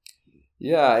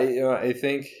 yeah. I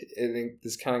think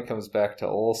this kind of comes back to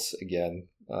Ulse again.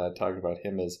 Talking about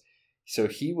him as. So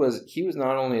he was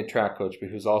not only a track coach, but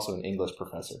he was also an English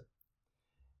professor.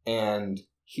 And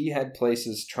he had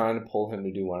places trying to pull him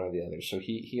to do one or the other. So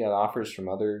he had offers from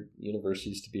other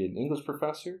universities to be an English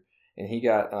professor. And he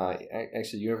got,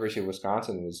 actually, the University of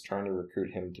Wisconsin was trying to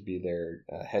recruit him to be their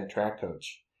head track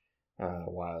coach a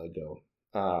while ago.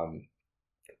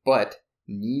 But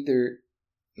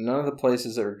none of the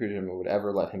places that recruited him would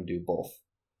ever let him do both.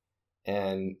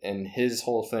 And his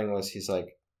whole thing was, he's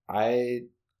like, I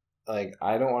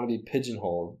don't want to be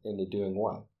pigeonholed into doing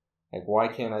one. Like, why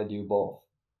can't I do both?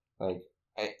 Like,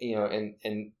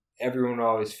 and everyone will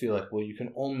always feel like, well, you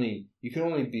can only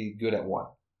be good at one.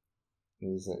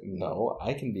 And he's like, no,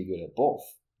 I can be good at both.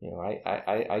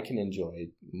 I can enjoy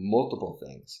multiple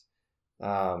things.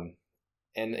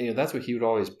 And that's what he would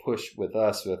always push with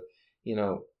us with,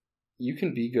 you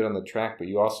can be good on the track, but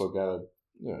you also gotta,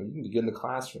 you can be good in the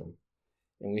classroom.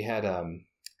 And we had,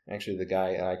 actually the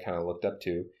guy I kind of looked up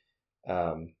to,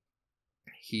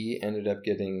 he ended up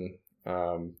getting,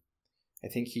 I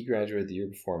think he graduated the year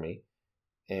before me,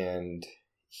 and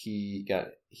he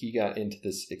got into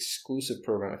this exclusive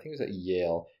program. I think it was at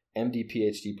Yale, MD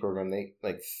PhD program. They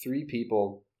like 3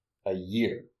 people a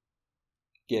year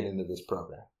get into this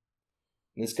program.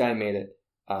 And this guy made it.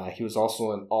 He was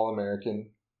also an All-American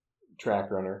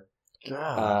track runner.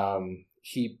 God.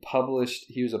 He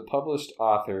was a published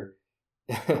author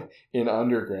in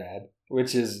undergrad,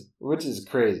 which is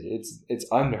crazy. It's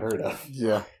unheard of.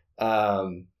 Yeah.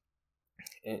 And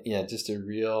yeah, just a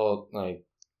real like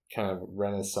kind of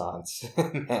renaissance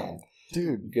man,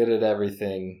 dude, good at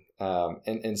everything.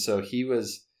 And so he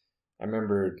was. I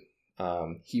remember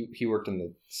he worked in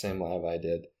the same lab I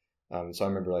did. So I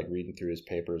remember like reading through his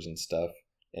papers and stuff,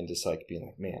 and just like being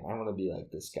like, man, I want to be like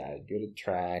this guy, good at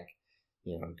track,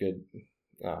 good,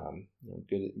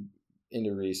 good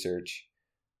into research.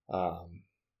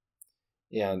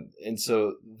 Yeah, and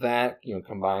so that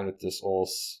combined with this whole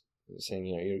saying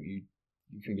you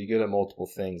can be good at multiple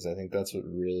things. I think that's what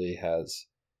really has.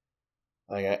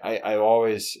 Like I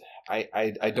always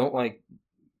I don't like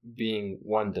being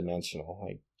one dimensional,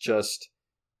 like just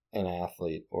an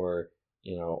athlete or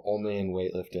only in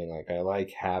weightlifting. Like I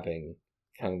like having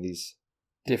kind of these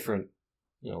different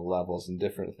levels and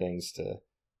different things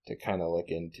to kind of look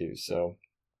into. So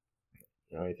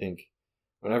I think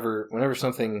whenever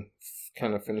something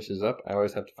kind of finishes up, I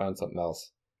always have to find something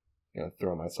else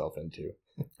throw myself into.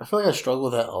 I feel like I struggle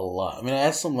with that a lot. I mean,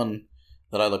 as someone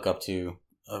that I look up to,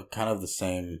 kind of the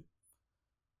same.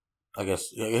 I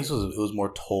guess it was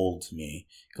more told to me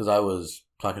because I was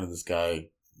talking to this guy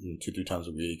 2-3 times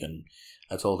a week, and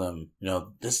I told him,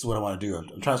 this is what I want to do.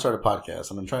 I'm trying to start a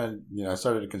podcast, and I'm trying to, I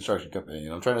started a construction company,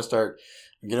 and I'm trying to start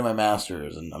getting my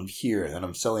master's, and I'm here, and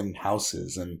I'm selling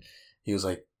houses, and he was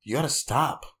like, you got to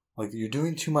stop. Like, you're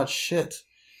doing too much shit.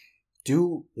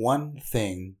 Do one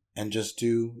thing and just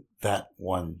do that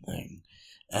one thing.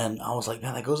 And I was like,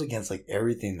 man, that goes against like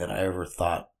everything that I ever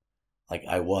thought like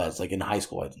I was. Like in high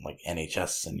school, I did like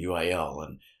NHS and UIL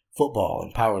and football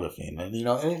and powerlifting and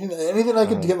anything I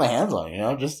could get my hands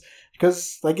on, just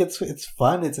because like it's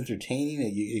fun, it's entertaining,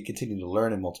 and you continue to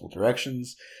learn in multiple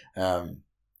directions. And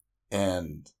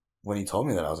when he told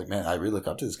me that, I was like, man, I really look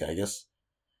up to this guy. I guess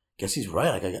he's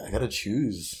right. Like I got to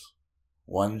choose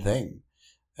one thing,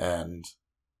 and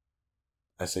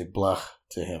I say blah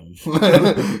to him.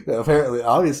 Apparently,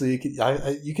 obviously,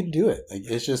 you can do it. Like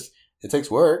it's just it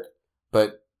takes work,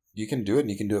 but you can do it, and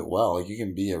you can do it well. Like you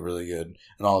can be a really good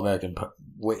an All-American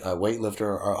weightlifter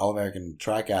or All-American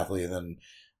track athlete, and then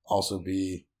also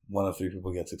be one of 3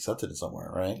 people who gets accepted in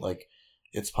somewhere, right? Like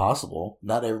it's possible.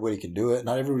 Not everybody can do it.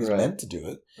 Not everybody's meant to do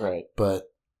it, right? But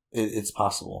it's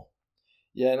possible.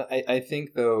 Yeah, and I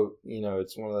think though,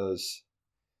 it's one of those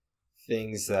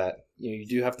things that you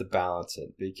do have to balance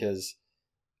it, because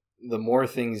the more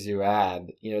things you add,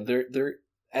 there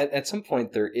at some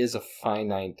point there is a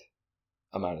finite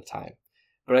amount of time.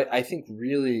 But I think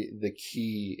really the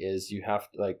key is you have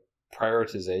to, like,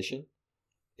 prioritization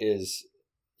is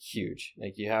huge.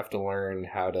 Like you have to learn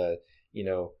how to,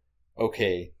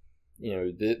 okay,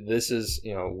 this is,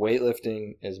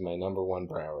 weightlifting is my number one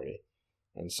priority.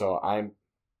 And so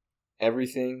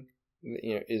everything,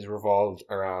 is revolved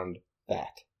around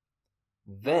that.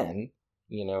 Then,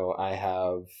 I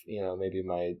have, maybe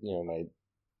my, my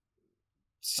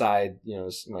side,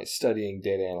 my studying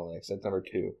data analytics. That's number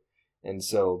 2. And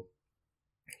so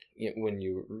when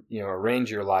you,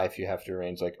 arrange your life, you have to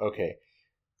arrange like, okay,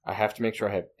 I have to make sure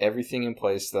I have everything in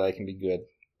place that I can be good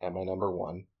at my number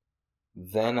 1.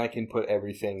 Then I can put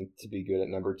everything to be good at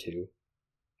number 2.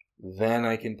 Then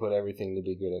I can put everything to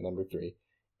be good at number 3.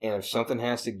 And if something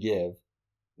has to give,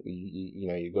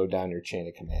 you go down your chain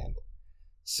of command.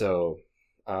 So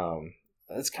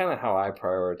that's kind of how I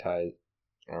prioritize,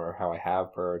 or how I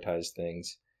have prioritized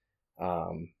things.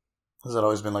 Has it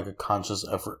always been like a conscious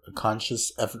effort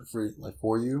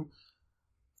for you?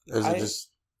 Or is it just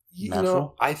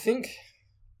natural? I think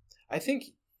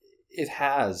it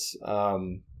has.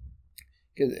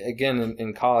 'Cause again,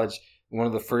 in college, one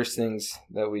of the first things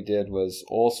that we did was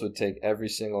Olse would take every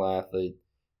single athlete.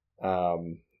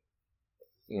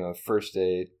 First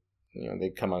day,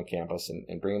 they'd come on campus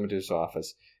and bring them into his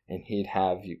office, and he'd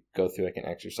have you go through like an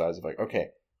exercise of like,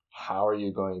 okay, how are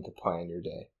you going to plan your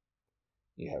day?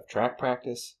 You have track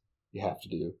practice, you have to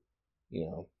do,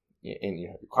 and you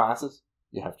have your classes,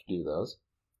 you have to do those.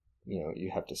 You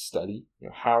have to study.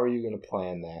 How are you going to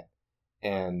plan that?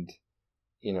 And,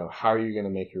 how are you going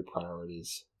to make your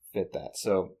priorities fit that?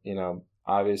 So,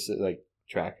 obviously, like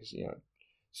track is,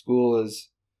 school is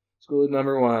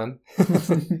number 1.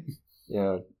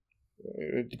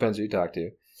 It depends who you talk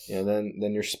to.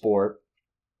 Then your sport,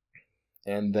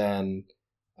 and then,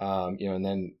 and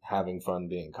then having fun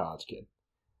being a college kid.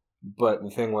 But the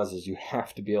thing is you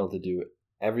have to be able to do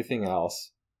everything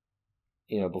else,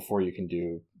 before you can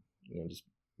do, just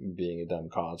being a dumb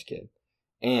college kid.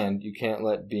 And you can't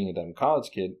let being a dumb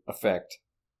college kid affect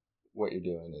what you're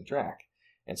doing in track.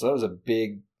 And so that was a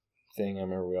big thing I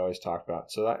remember we always talked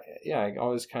about. So I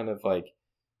always kind of like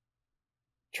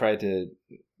tried to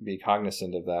be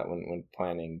cognizant of that when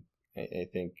planning. I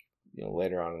think,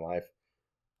 later on in life.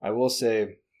 I will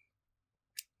say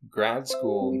grad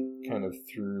school kind of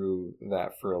threw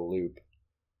that for a loop,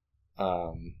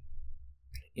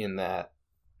 in that,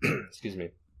 excuse me,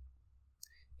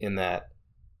 in that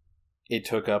it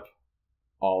took up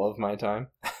all of my time.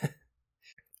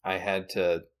 I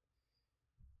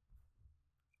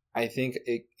think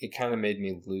it kind of made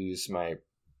me lose my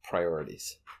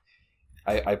priorities.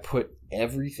 I put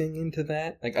everything into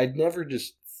that. Like I'd never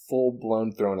just full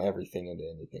blown thrown everything into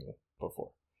anything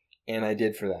before. And I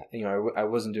did for that. I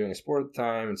wasn't doing a sport at the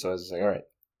time, and so I was just like, all right,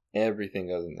 everything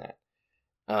goes in that.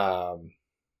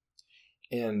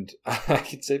 And I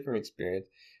can say from experience,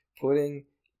 putting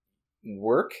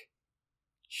work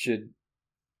should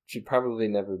probably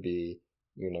never be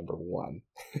your number 1.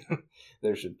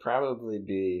 There should probably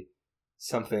be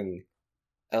something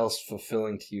else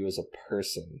fulfilling to you as a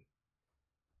person.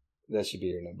 That should be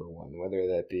your number 1, whether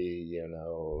that be,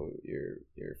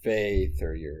 your faith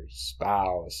or your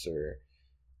spouse or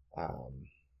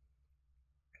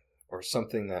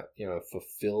something that,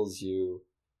 fulfills you,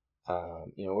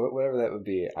 whatever that would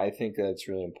be. I think that it's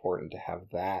really important to have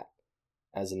that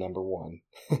as a number 1.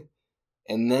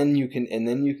 And then you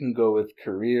can go with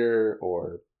career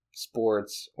or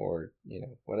sports or,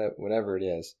 whatever it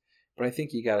is. But I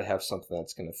think you got to have something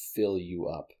that's going to fill you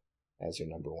up as your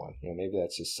number 1. Maybe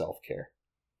that's just self-care.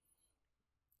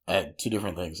 Two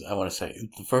different things I want to say.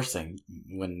 The first thing,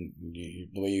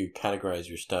 the way you categorize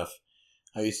your stuff,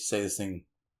 I used to say this thing.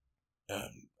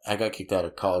 I got kicked out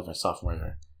of college my sophomore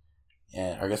year,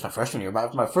 and or I guess my freshman year,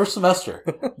 my first semester.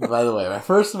 By the way, my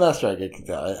first semester I get kicked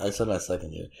out. I said my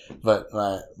second year, but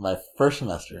my first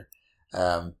semester,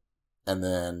 and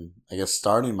then I guess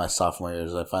starting my sophomore year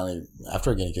is I finally,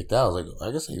 after getting kicked out, I was like,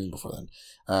 I guess even before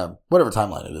then, whatever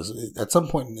timeline it is, at some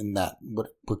point in that,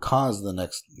 what caused the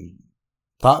next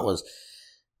thought was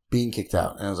being kicked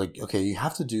out. And I was like, okay, you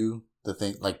have to do the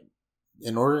thing, like,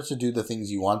 in order to do the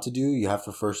things you want to do, you have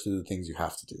to first do the things you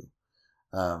have to do.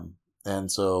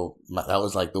 And so that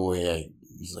was like the way I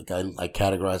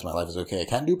categorized my life as, okay, I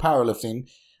can't do powerlifting.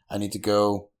 I need to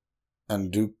go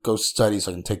study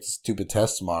so I can take the stupid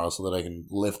test tomorrow so that I can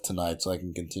lift tonight so I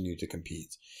can continue to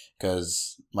compete.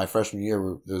 Because my freshman year,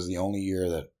 it was the only year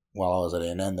that while I was at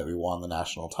A&M that we won the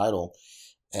national title.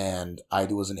 And I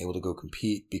wasn't able to go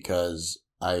compete because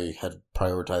I had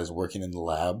prioritized working in the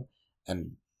lab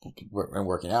and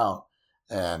working out.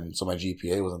 And so my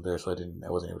GPA wasn't there, so I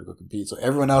wasn't able to go compete. So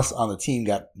everyone else on the team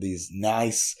got these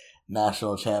nice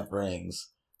national champ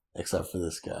rings, except for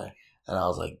this guy. And I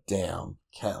was like, damn,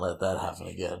 can't let that happen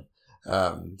again.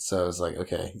 So I was like,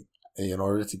 okay, in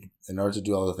order to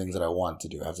do all the things that I want to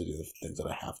do, I have to do the things that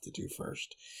I have to do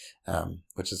first,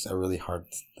 which is a really hard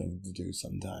thing to do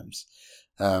sometimes.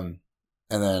 And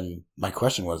then my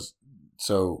question was,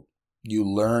 so you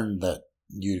learned that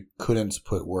you couldn't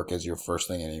put work as your first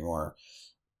thing anymore.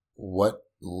 What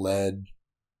led,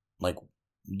 like,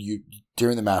 you,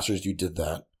 during the Masters, you did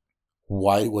that.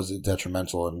 Why was it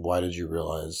detrimental, and why did you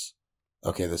realize,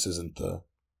 okay, this isn't the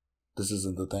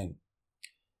thing?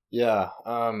 Yeah.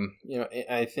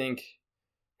 I think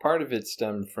part of it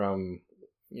stemmed from,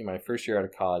 my first year out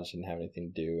of college, didn't have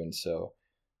anything to do. And so,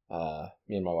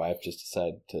 me and my wife just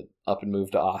decided to up and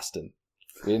move to Austin.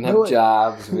 We didn't have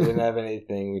jobs. We didn't have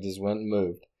anything. We just went and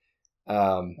moved.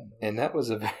 And that was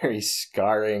a very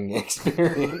scarring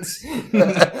experience.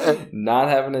 Not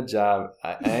having a job.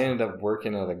 I ended up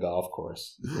working at a golf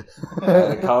course. I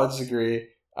had a college degree.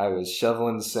 I was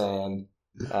shoveling sand.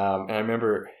 And I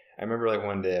remember like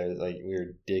one day we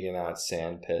were digging out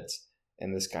sand pits,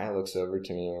 and this guy looks over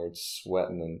to me and we're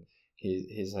sweating, and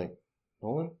he's like,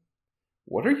 Nowlan,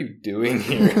 what are you doing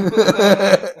here?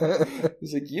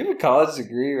 He's like, you have a college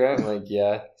degree, right? I'm like,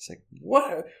 yeah. He's like,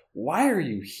 what? Why are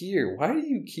you here? Why do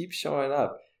you keep showing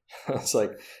up? I was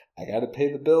like, I got to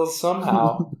pay the bills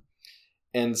somehow.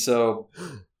 And so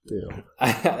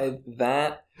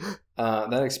that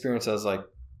experience, I was like,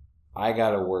 I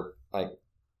got to work. Like,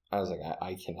 I was like,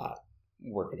 I cannot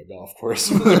work at a golf course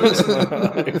for the rest of my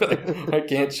life. Like, I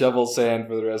can't shovel sand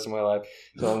for the rest of my life.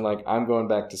 So I'm like, I'm going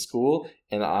back to school,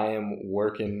 and I am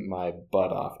working my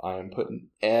butt off. I am putting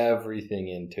everything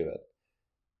into it.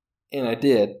 And I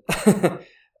did.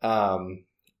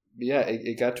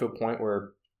 It got to a point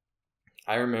where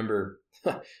I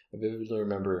vividly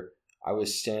remember I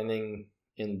was standing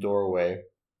in the doorway,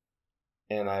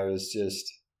 and I was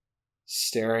just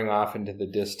staring off into the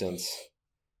distance.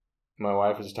 My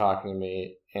wife was talking to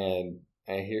me, and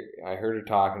I heard her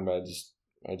talking, but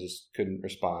I just couldn't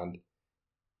respond.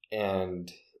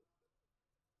 And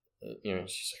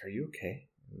she's like, "Are you okay?"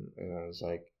 And I was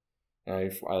like, and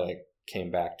I like came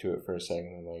back to it for a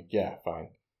second. I'm like, "Yeah, fine."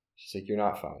 She's like, "You're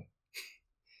not fine."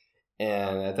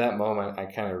 And at that moment, I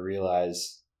kind of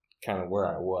realized kind of where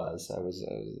I was. I was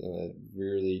in a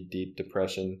really deep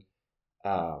depression,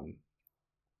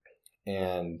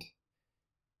 and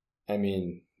I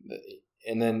mean.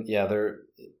 And then,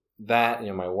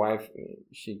 my wife,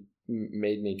 she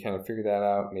made me kind of figure that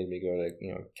out, made me go to,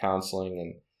 counseling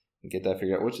and get that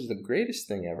figured out, which is the greatest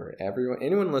thing ever.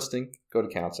 Anyone listening, go to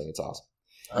counseling. It's awesome.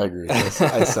 I agree.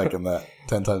 I second that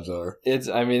 10 times over. It's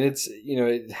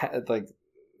like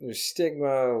there's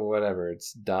stigma, whatever.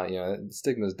 It's dumb.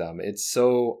 Stigma's dumb. It's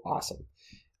so awesome.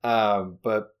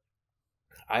 But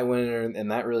I went in there,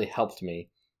 and that really helped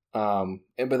me. But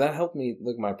that helped me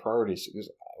look at my priorities, because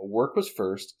work was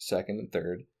first, second, and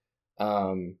third.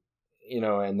 And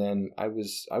then I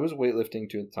was weightlifting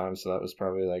too at the time, so that was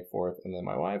probably like fourth, and then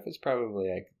my wife was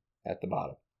probably like at the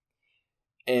bottom.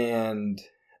 And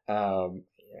I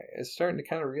was starting to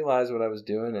kind of realize what I was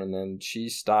doing, and then she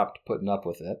stopped putting up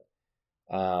with it.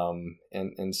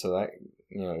 And so that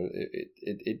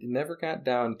it never got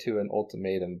down to an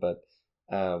ultimatum, but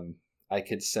I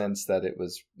could sense that it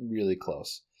was really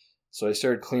close. So I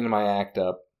started cleaning my act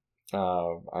up.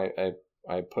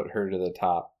 I put her to the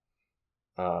top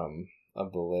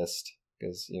of the list,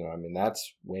 because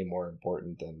that's way more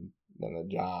important than a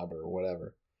job or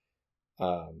whatever.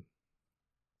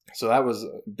 So that was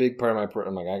a big part of my.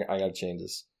 I'm like, I got to change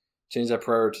this. change that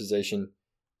prioritization.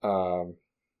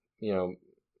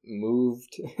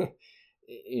 Moved,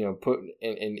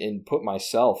 put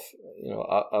myself,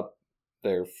 up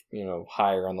there,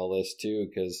 higher on the list too,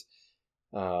 because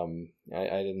I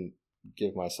didn't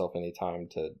give myself any time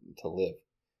to live.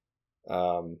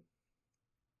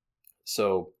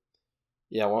 So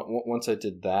yeah, once I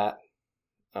did that,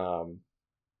 then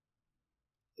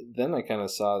I kind of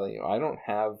saw that I don't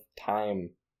have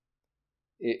time.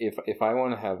 If I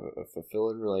want to have a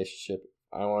fulfilled relationship,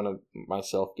 I want to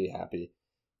myself be happy.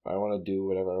 If I want to do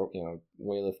whatever,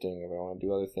 weightlifting, if I want to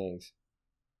do other things,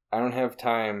 I don't have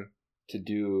time to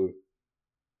do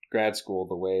grad school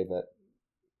the way that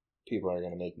people are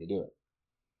going to make me do it.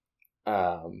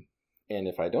 And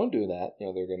if I don't do that,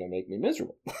 they're going to make me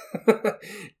miserable.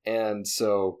 And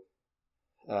so,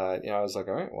 I was like,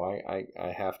 all right, well,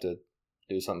 I have to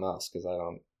do something else because I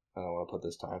don't want to put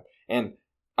this time, and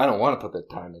I don't want to put the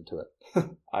time into it.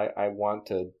 I want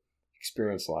to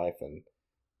experience life, and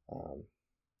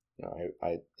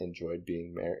I enjoyed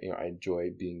being married. I enjoy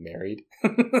being married.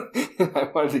 I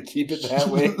wanted to keep it that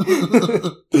way.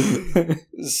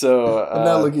 So and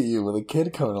now look at you with a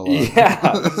kid coming along.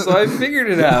 Yeah, so I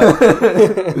figured it out.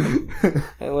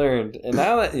 I learned, and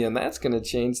now that that's going to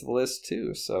change the list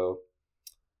too. So,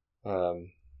 I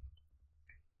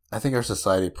think our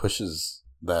society pushes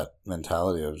that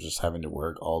mentality of just having to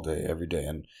work all day, every day,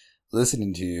 and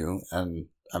listening to you, and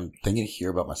I'm thinking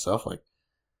here about myself, like,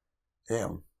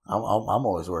 damn, I'm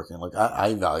always working. Like,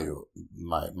 I value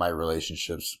my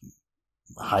relationships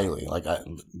highly. Like,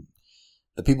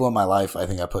 the people in my life, I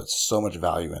think I put so much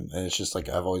value in, and it's just like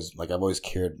I've always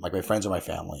cared. Like, my friends are my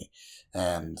family,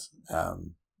 and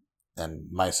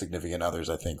my significant others,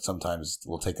 I think sometimes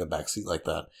will take a back seat like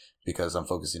that because I'm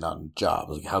focusing on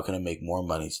jobs. Like, how can I make more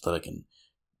money so that I can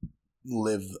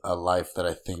live a life that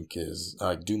I think is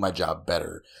do my job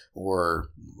better,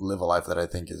 or live a life that I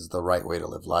think is the right way to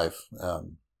live life,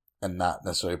 and not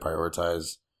necessarily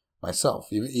prioritize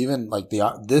myself. Even like the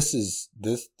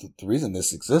reason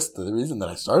this exists, the reason that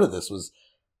I started this was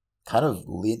kind of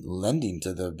lending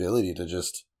to the ability to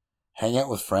just hang out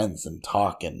with friends and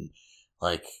talk, and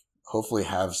like hopefully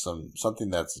have something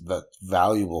that's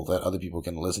valuable that other people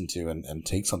can listen to and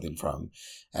take something from,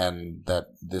 and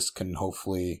that this can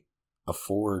hopefully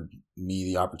afford me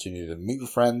the opportunity to meet with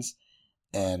friends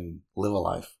and live a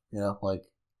life, like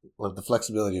with the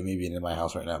flexibility of me being in my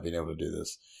house right now, being able to do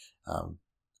this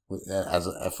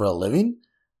for a living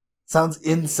sounds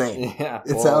insane. Yeah,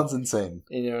 it sounds insane.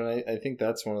 And I think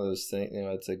that's one of those things.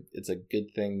 It's a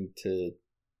good thing to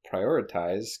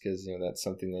prioritize because that's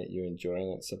something that you enjoy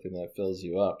and that's something that fills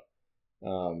you up.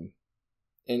 And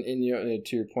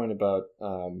to your point about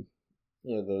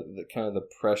the kind of the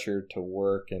pressure to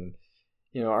work, and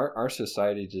our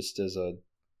society just does a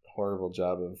horrible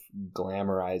job of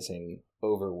glamorizing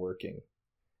overworking.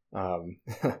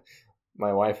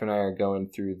 My wife and I are going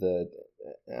through the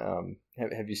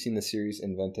have you seen the series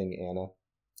Inventing Anna?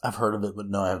 I've heard of it, but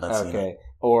no, I have not seen it. Okay.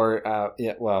 Or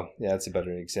that's a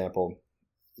better example.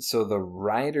 So the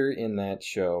writer in that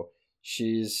show,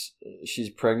 she's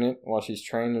pregnant while she's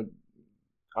trying to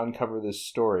uncover this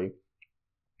story,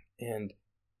 and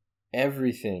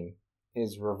everything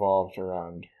is revolved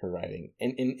around her writing,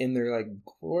 and they're like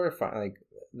glorifying,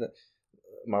 like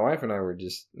my wife and I were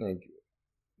just like,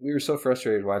 we were so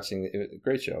frustrated watching it. It was a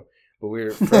great show, but we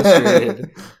were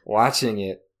frustrated watching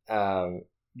it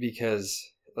because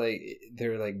like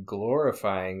they're like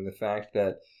glorifying the fact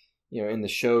that in the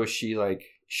show she's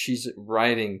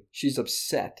writing, she's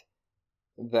upset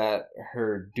that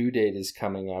her due date is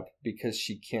coming up because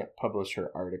she can't publish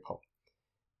her article.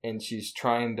 And she's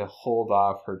trying to hold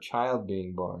off her child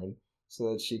being born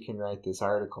so that she can write this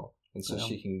article. And so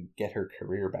she can get her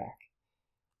career back.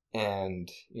 And,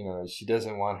 she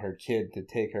doesn't want her kid to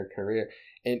take her career.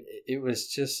 And it was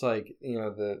just like,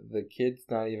 the kid's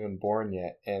not even born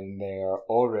yet. And they are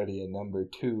already a number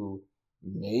 2,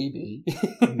 maybe,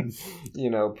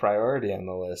 priority on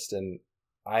the list. And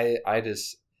I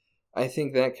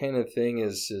think that kind of thing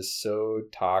is just so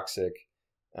toxic.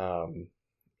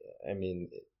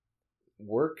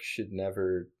 Work should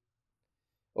never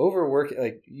overwork.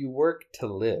 Like, you work to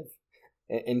live,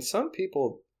 and some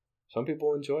people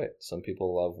enjoy it. Some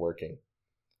people love working.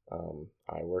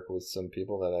 I work with some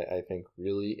people that I think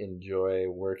really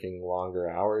enjoy working longer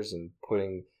hours and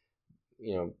putting,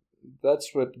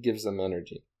 that's what gives them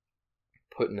energy,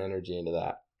 putting energy into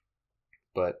that.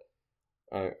 But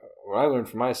what I learned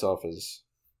for myself is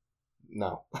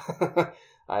no.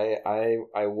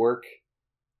 I work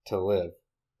to live.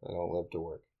 I don't live to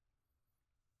work.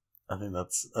 I think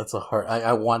that's a hard.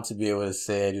 I want to be able to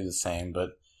say I do the same,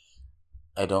 but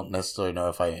I don't necessarily know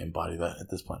if I embody that at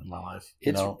this point in my life.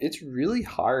 It's really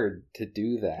hard to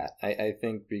do that. I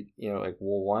think,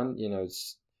 one,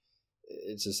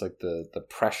 it's just like the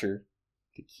pressure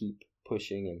to keep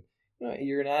pushing, and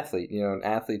you're an athlete.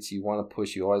 Athletes, you want to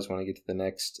push. You always want to get to the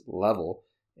next level,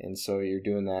 and so you're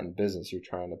doing that in business. You're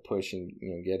trying to push and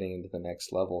getting into the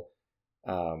next level.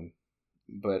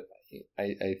 But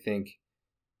I think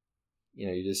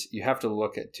you have to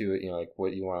look at to it. Like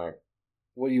what do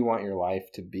you want your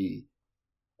life to be?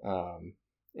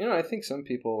 I think some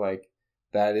people like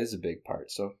that is a big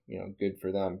part. So good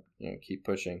for them. Keep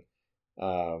pushing.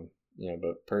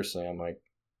 But personally, I'm like,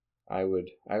 I would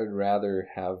rather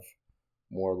have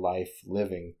more life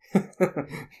living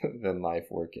than life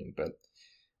working. But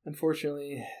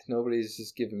unfortunately, nobody's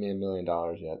just given me $1 million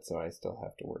yet, so I still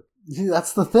have to work.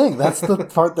 That's the thing. That's the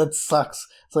part that sucks.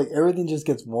 It's like everything just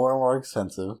gets more and more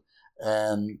expensive,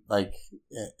 and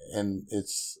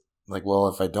it's like, well,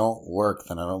 if I don't work,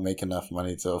 then I don't make enough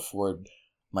money to afford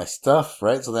my stuff,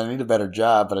 right? So then I need a better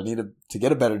job, but to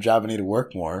get a better job, I need to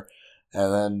work more.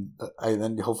 And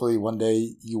then hopefully one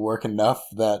day you work enough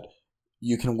that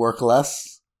you can work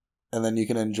less, and then you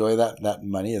can enjoy that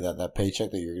money, that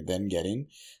paycheck that you're then getting.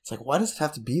 It's like, why does it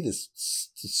have to be this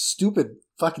stupid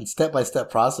fucking step-by-step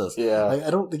process? Yeah. I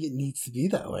don't think it needs to be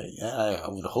that way. I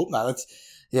would hope not.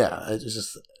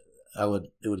 It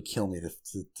would kill me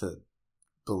to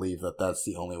believe that that's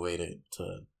the only way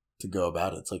to go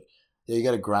about it. It's like, yeah, you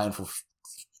got to grind for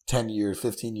 10 years,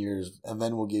 15 years, and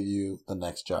then we'll give you the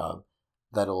next job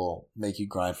that'll make you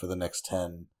grind for the next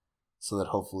 10, so that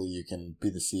hopefully you can be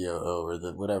the COO or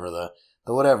the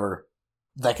whatever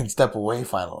that can step away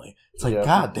finally. It's like,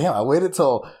 God damn, I waited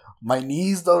till my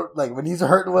knees are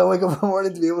hurting when I wake up in the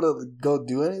morning to be able to go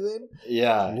do anything.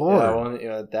 Yeah. Lord. Yeah,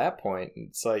 well, at that point,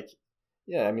 it's like,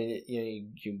 yeah, I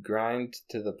mean, you grind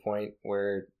to the point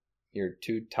where you're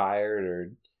too tired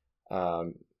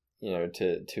or,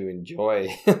 to enjoy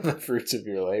the fruits of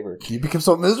your labor. You become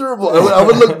so miserable. I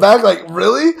would look back like,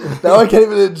 really? Now I can't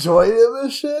even enjoy any of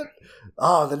this shit?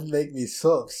 Oh, that'd make me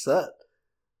so upset.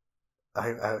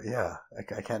 I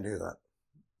can't do that.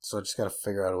 So I just got to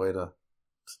figure out a way to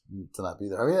not be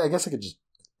there. I mean, I guess I could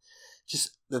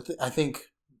I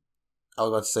think I was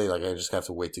about to say, like, I just have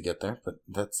to wait to get there, but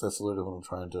that's literally what I'm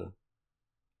trying to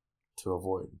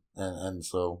avoid. And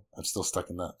so I'm still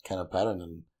stuck in that kind of pattern,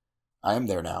 and I am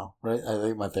there now, right? I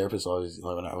think my therapist always,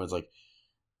 when I was like,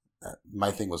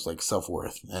 my thing was like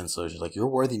self-worth. And so she's like, you're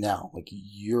worthy now. Like,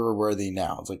 you're worthy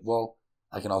now. It's like, well,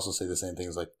 I can also say the same thing.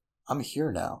 It's like, I'm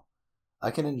here now.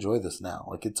 I can enjoy this now.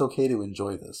 Like, it's okay to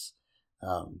enjoy this.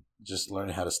 Just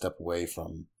learning how to step away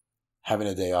from having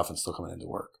a day off and still coming into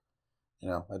work.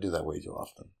 I do that way too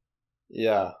often.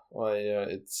 Yeah. Well,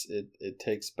 it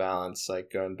takes balance.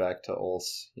 Like going back to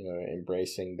Ulse,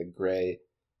 embracing the gray.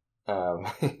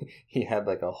 He had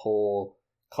like a whole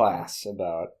class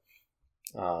about,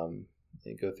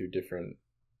 you go through different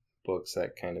books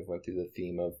that kind of went through the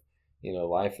theme of,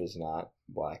 life is not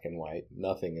black and white.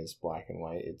 Nothing is black and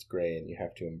white. It's gray, and you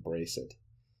have to embrace it.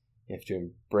 You have to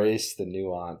embrace the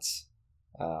nuance,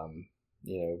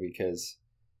 because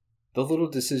the little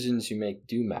decisions you make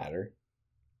do matter,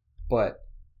 but,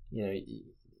 you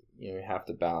have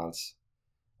to balance.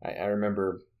 I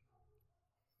remember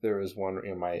there was one,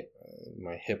 my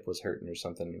hip was hurting or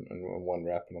something in one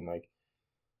rep, and I'm like,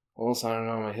 well, so I don't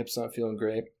know, my hip's not feeling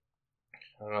great.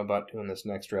 I don't know about doing this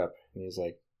next rep. And he's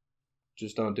like,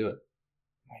 just don't do it.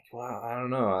 I'm like, well, I don't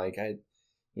know. Like, I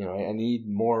need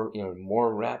more,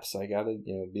 more reps. I gotta,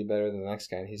 be better than the next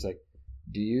guy. And he's like,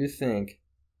 do you think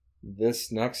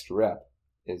this next rep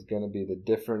is going to be the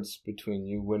difference between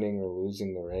you winning or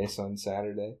losing the race on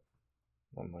Saturday?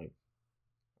 I'm like,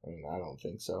 I don't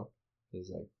think so. He's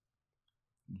like,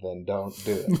 then don't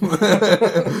do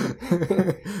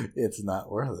it. It's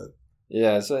not worth it.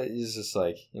 Yeah, so he's just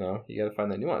like, you got to find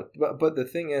that nuance. But the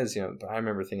thing is, I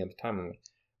remember thinking at the time, I'm like,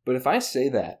 but if I say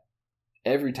that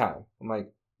every time, I'm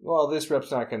like, well, this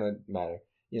rep's not going to matter.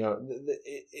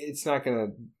 It's not going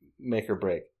to make or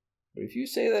break. But if you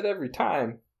say that every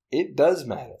time, it does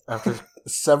matter. After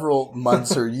several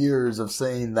months or years of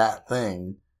saying that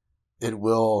thing, it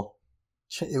will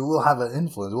have an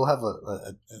influence. It will have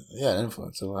an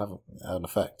influence. It will have an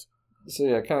effect. So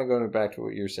yeah, kind of going back to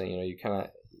what you're saying,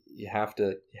 you have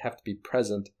to be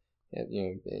present,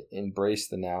 embrace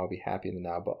the now, be happy in the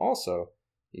now, but also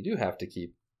you do have to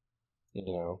keep,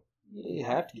 you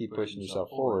have to keep pushing yourself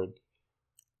forward.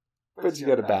 But you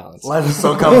got to balance. Life is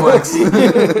so complex.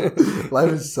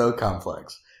 Life is so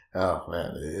complex. Oh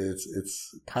man,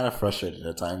 it's kind of frustrating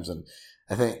at times, and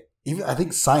I think even I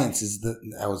think science is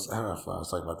I don't know if I was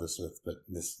talking about this but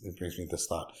it brings me to this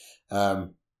thought.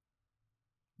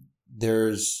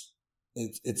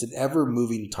 It's an ever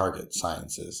moving target,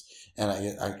 science is, and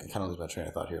I kind of lose my train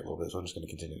of thought here a little bit, so I'm just going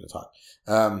to continue to talk.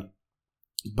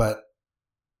 But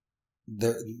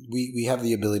we have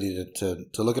the ability to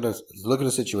look at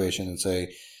a situation and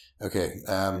say, okay,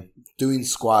 doing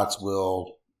squats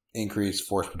will increase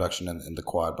force production in the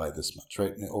quad by this much,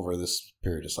 right, over this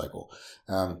period of cycle.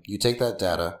 You take that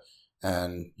data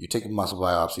and you take muscle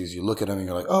biopsies, you look at them and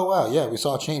you're like, oh wow, yeah, we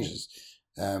saw changes.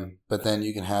 But then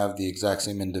you can have the exact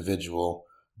same individual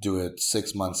do it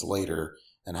 6 months later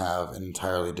and have an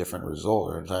entirely different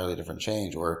result or entirely different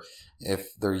change. Or if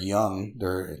they're young,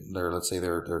 they're let's say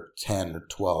they're 10 or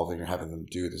 12, and you're having them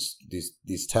do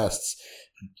these tests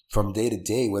from day to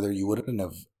day, whether you wouldn't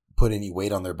have put any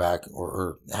weight on their back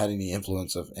or had any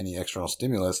influence of any external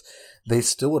stimulus, they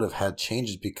still would have had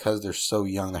changes because they're so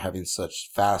young. They're having such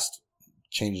fast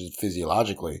changes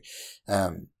physiologically.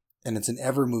 And it's an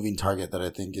ever moving target that I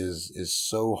think is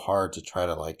so hard to try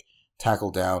to like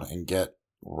tackle down and get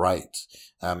right.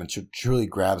 And to truly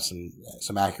grab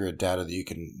some accurate data that you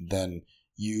can then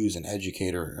use and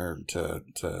educate or to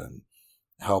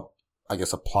help, I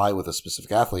guess, apply with a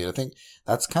specific athlete. I think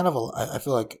that's kind of I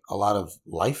feel like a lot of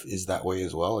life is that way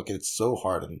as well. Like it's so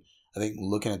hard. And I think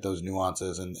looking at those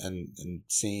nuances and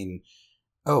seeing,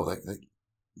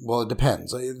 well, it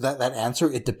depends. That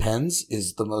answer, it depends,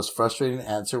 is the most frustrating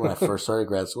answer when I first started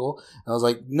grad school. And I was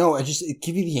like, no,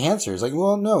 give me the answer. It's like,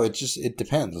 well, no, it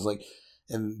depends. It's like,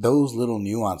 and those little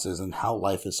nuances and how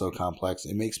life is so complex,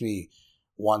 it makes me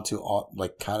want to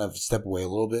like kind of step away a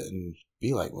little bit and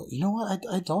be like, well, you know what?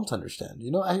 I don't understand. You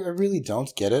know, I really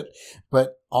don't get it.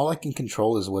 But all I can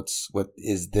control is what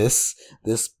is this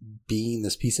being,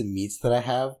 this piece of meat that I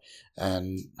have.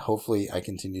 And hopefully I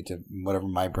continue to, whatever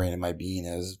my brain and my being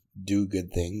is, do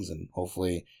good things. And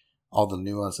hopefully all the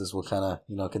nuances will kind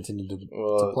of, continue to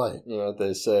play. You know what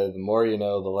they say, the more you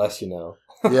know, the less you know.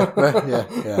 Yeah, right, yeah.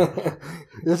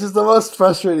 It's just the most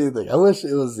frustrating thing. I wish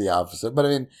it was the opposite. But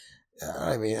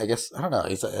I guess, I don't know.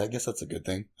 I guess that's a good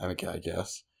thing. I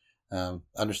guess.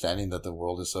 Understanding that the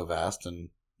world is so vast and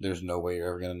there's no way you're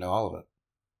ever going to know all of it.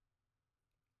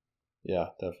 Yeah,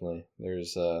 definitely.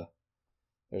 There's a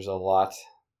lot.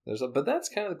 But that's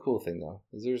kind of the cool thing though,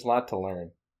 is there's a lot to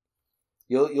learn.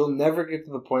 You'll never get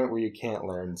to the point where you can't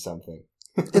learn something.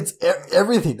 It's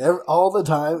everything, all the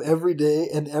time, every day,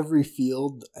 in every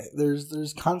field.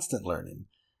 There's constant learning,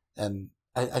 and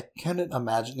I can't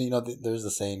imagine. There's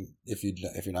the saying: if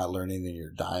you're not learning, then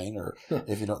you're dying, or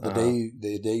if you don't,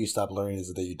 the day you stop learning is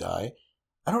the day you die.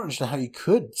 I don't understand how you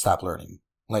could stop learning,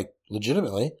 like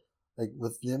legitimately, like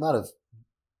with the amount of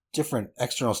different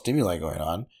external stimuli going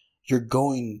on, you're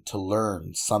going to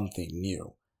learn something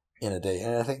new in a day.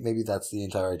 And I think maybe that's the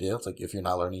entire idea. It's like, if you're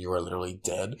not learning, you are literally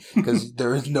dead, because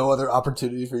there is no other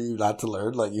opportunity for you not to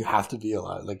learn. Like, you have to be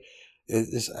alive. Like,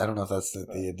 I don't know if that's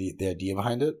the idea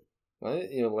behind it. Well,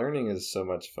 learning is so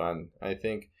much fun. I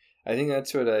think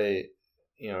that's what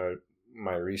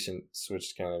my recent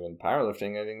switch kind of in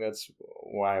powerlifting, I think that's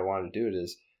why I want to do it,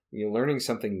 is learning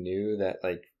something new, that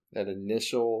like that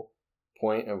initial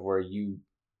point of where you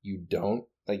don't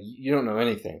know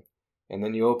anything. And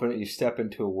then you open it, you step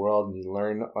into a world and you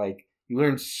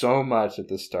learn so much at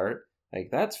the start. Like,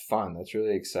 that's fun. That's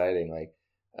really exciting. Like,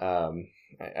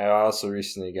 I also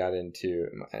recently got into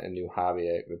a new hobby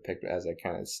I picked as I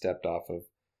kind of stepped off of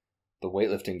the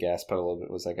weightlifting gas pedal a little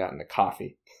bit, was I got into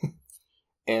coffee.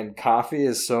 And coffee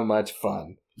is so much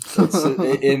fun.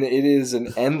 It is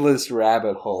an endless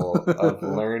rabbit hole of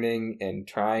learning and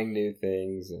trying new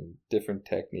things and different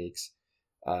techniques.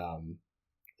 I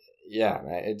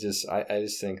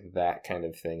just think that kind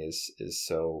of thing is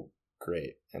so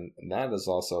great, and that is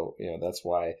also, that's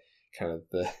why kind of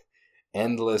the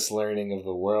endless learning of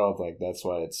the world, like, that's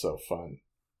why it's so fun.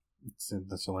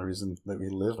 That's the only reason that we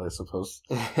live, I suppose.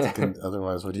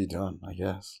 Otherwise, what are you doing? I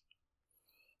guess.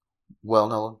 Well,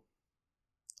 Nolan,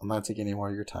 I'm not taking any more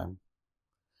of your time.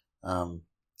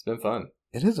 It's been fun.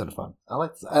 It has been fun. I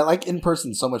like in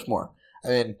person so much more. I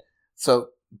mean, so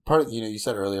part of, you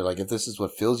said earlier, like, if this is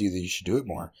what fills you, then you should do it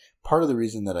more. Part of the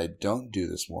reason that I don't do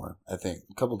this more, I think,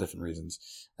 a couple different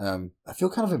reasons. I feel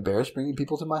kind of embarrassed bringing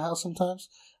people to my house sometimes.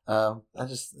 I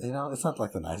just, it's not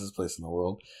like the nicest place in the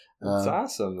world. It's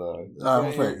awesome though.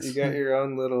 You got your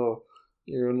own little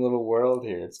world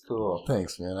here. It's cool.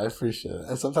 Thanks, man. I appreciate it.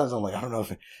 And sometimes I'm like, I don't know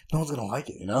if no one's gonna like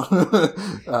it, and I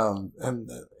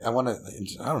want to.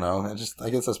 I don't know. I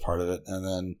guess that's part of it. And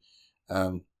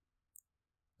then,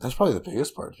 that's probably the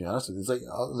biggest part, to be honest with you. It's like,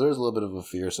 there's a little bit of a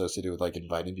fear associated with like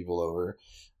inviting people over,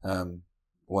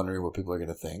 wondering what people are going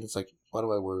to think. It's like, why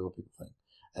do I worry what people think?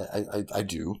 I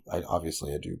do.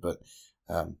 Obviously I do, but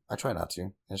I try not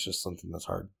to. It's just something that's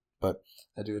hard. But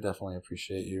I do definitely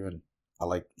appreciate you, and I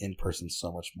like in person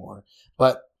so much more.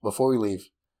 But before we leave,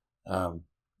 the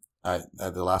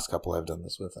last couple I've done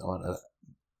this with, I want to,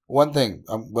 one thing,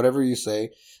 whatever you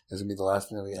say is going to be the last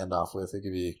thing that we end off with. It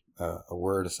could be a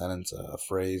word, a sentence, a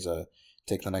phrase,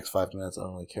 take the next 5 minutes. I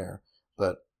don't really care,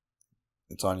 but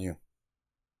it's on you.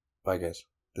 Bye, guys.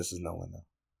 This is Nowlan now.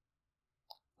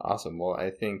 Awesome. Well, I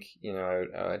think, I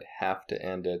would have to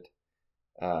end it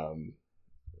on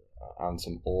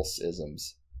some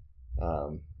Olsisms.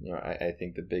 I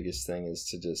think the biggest thing is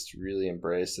to just really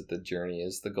embrace that the journey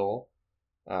is the goal.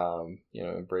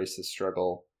 Embrace the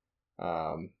struggle,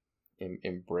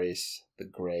 embrace the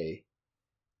gray,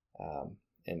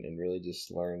 and really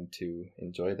just learn to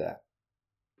enjoy that.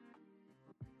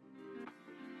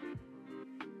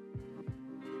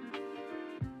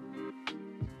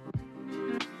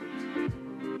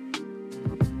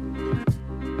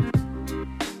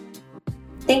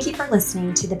 Thank you for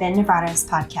listening to the Ben Navarro's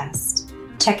podcast.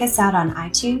 Check us out on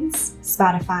iTunes,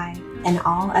 Spotify, and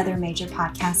all other major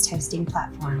podcast hosting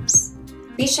platforms.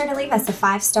 Be sure to leave us a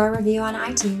 5-star review on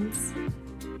iTunes.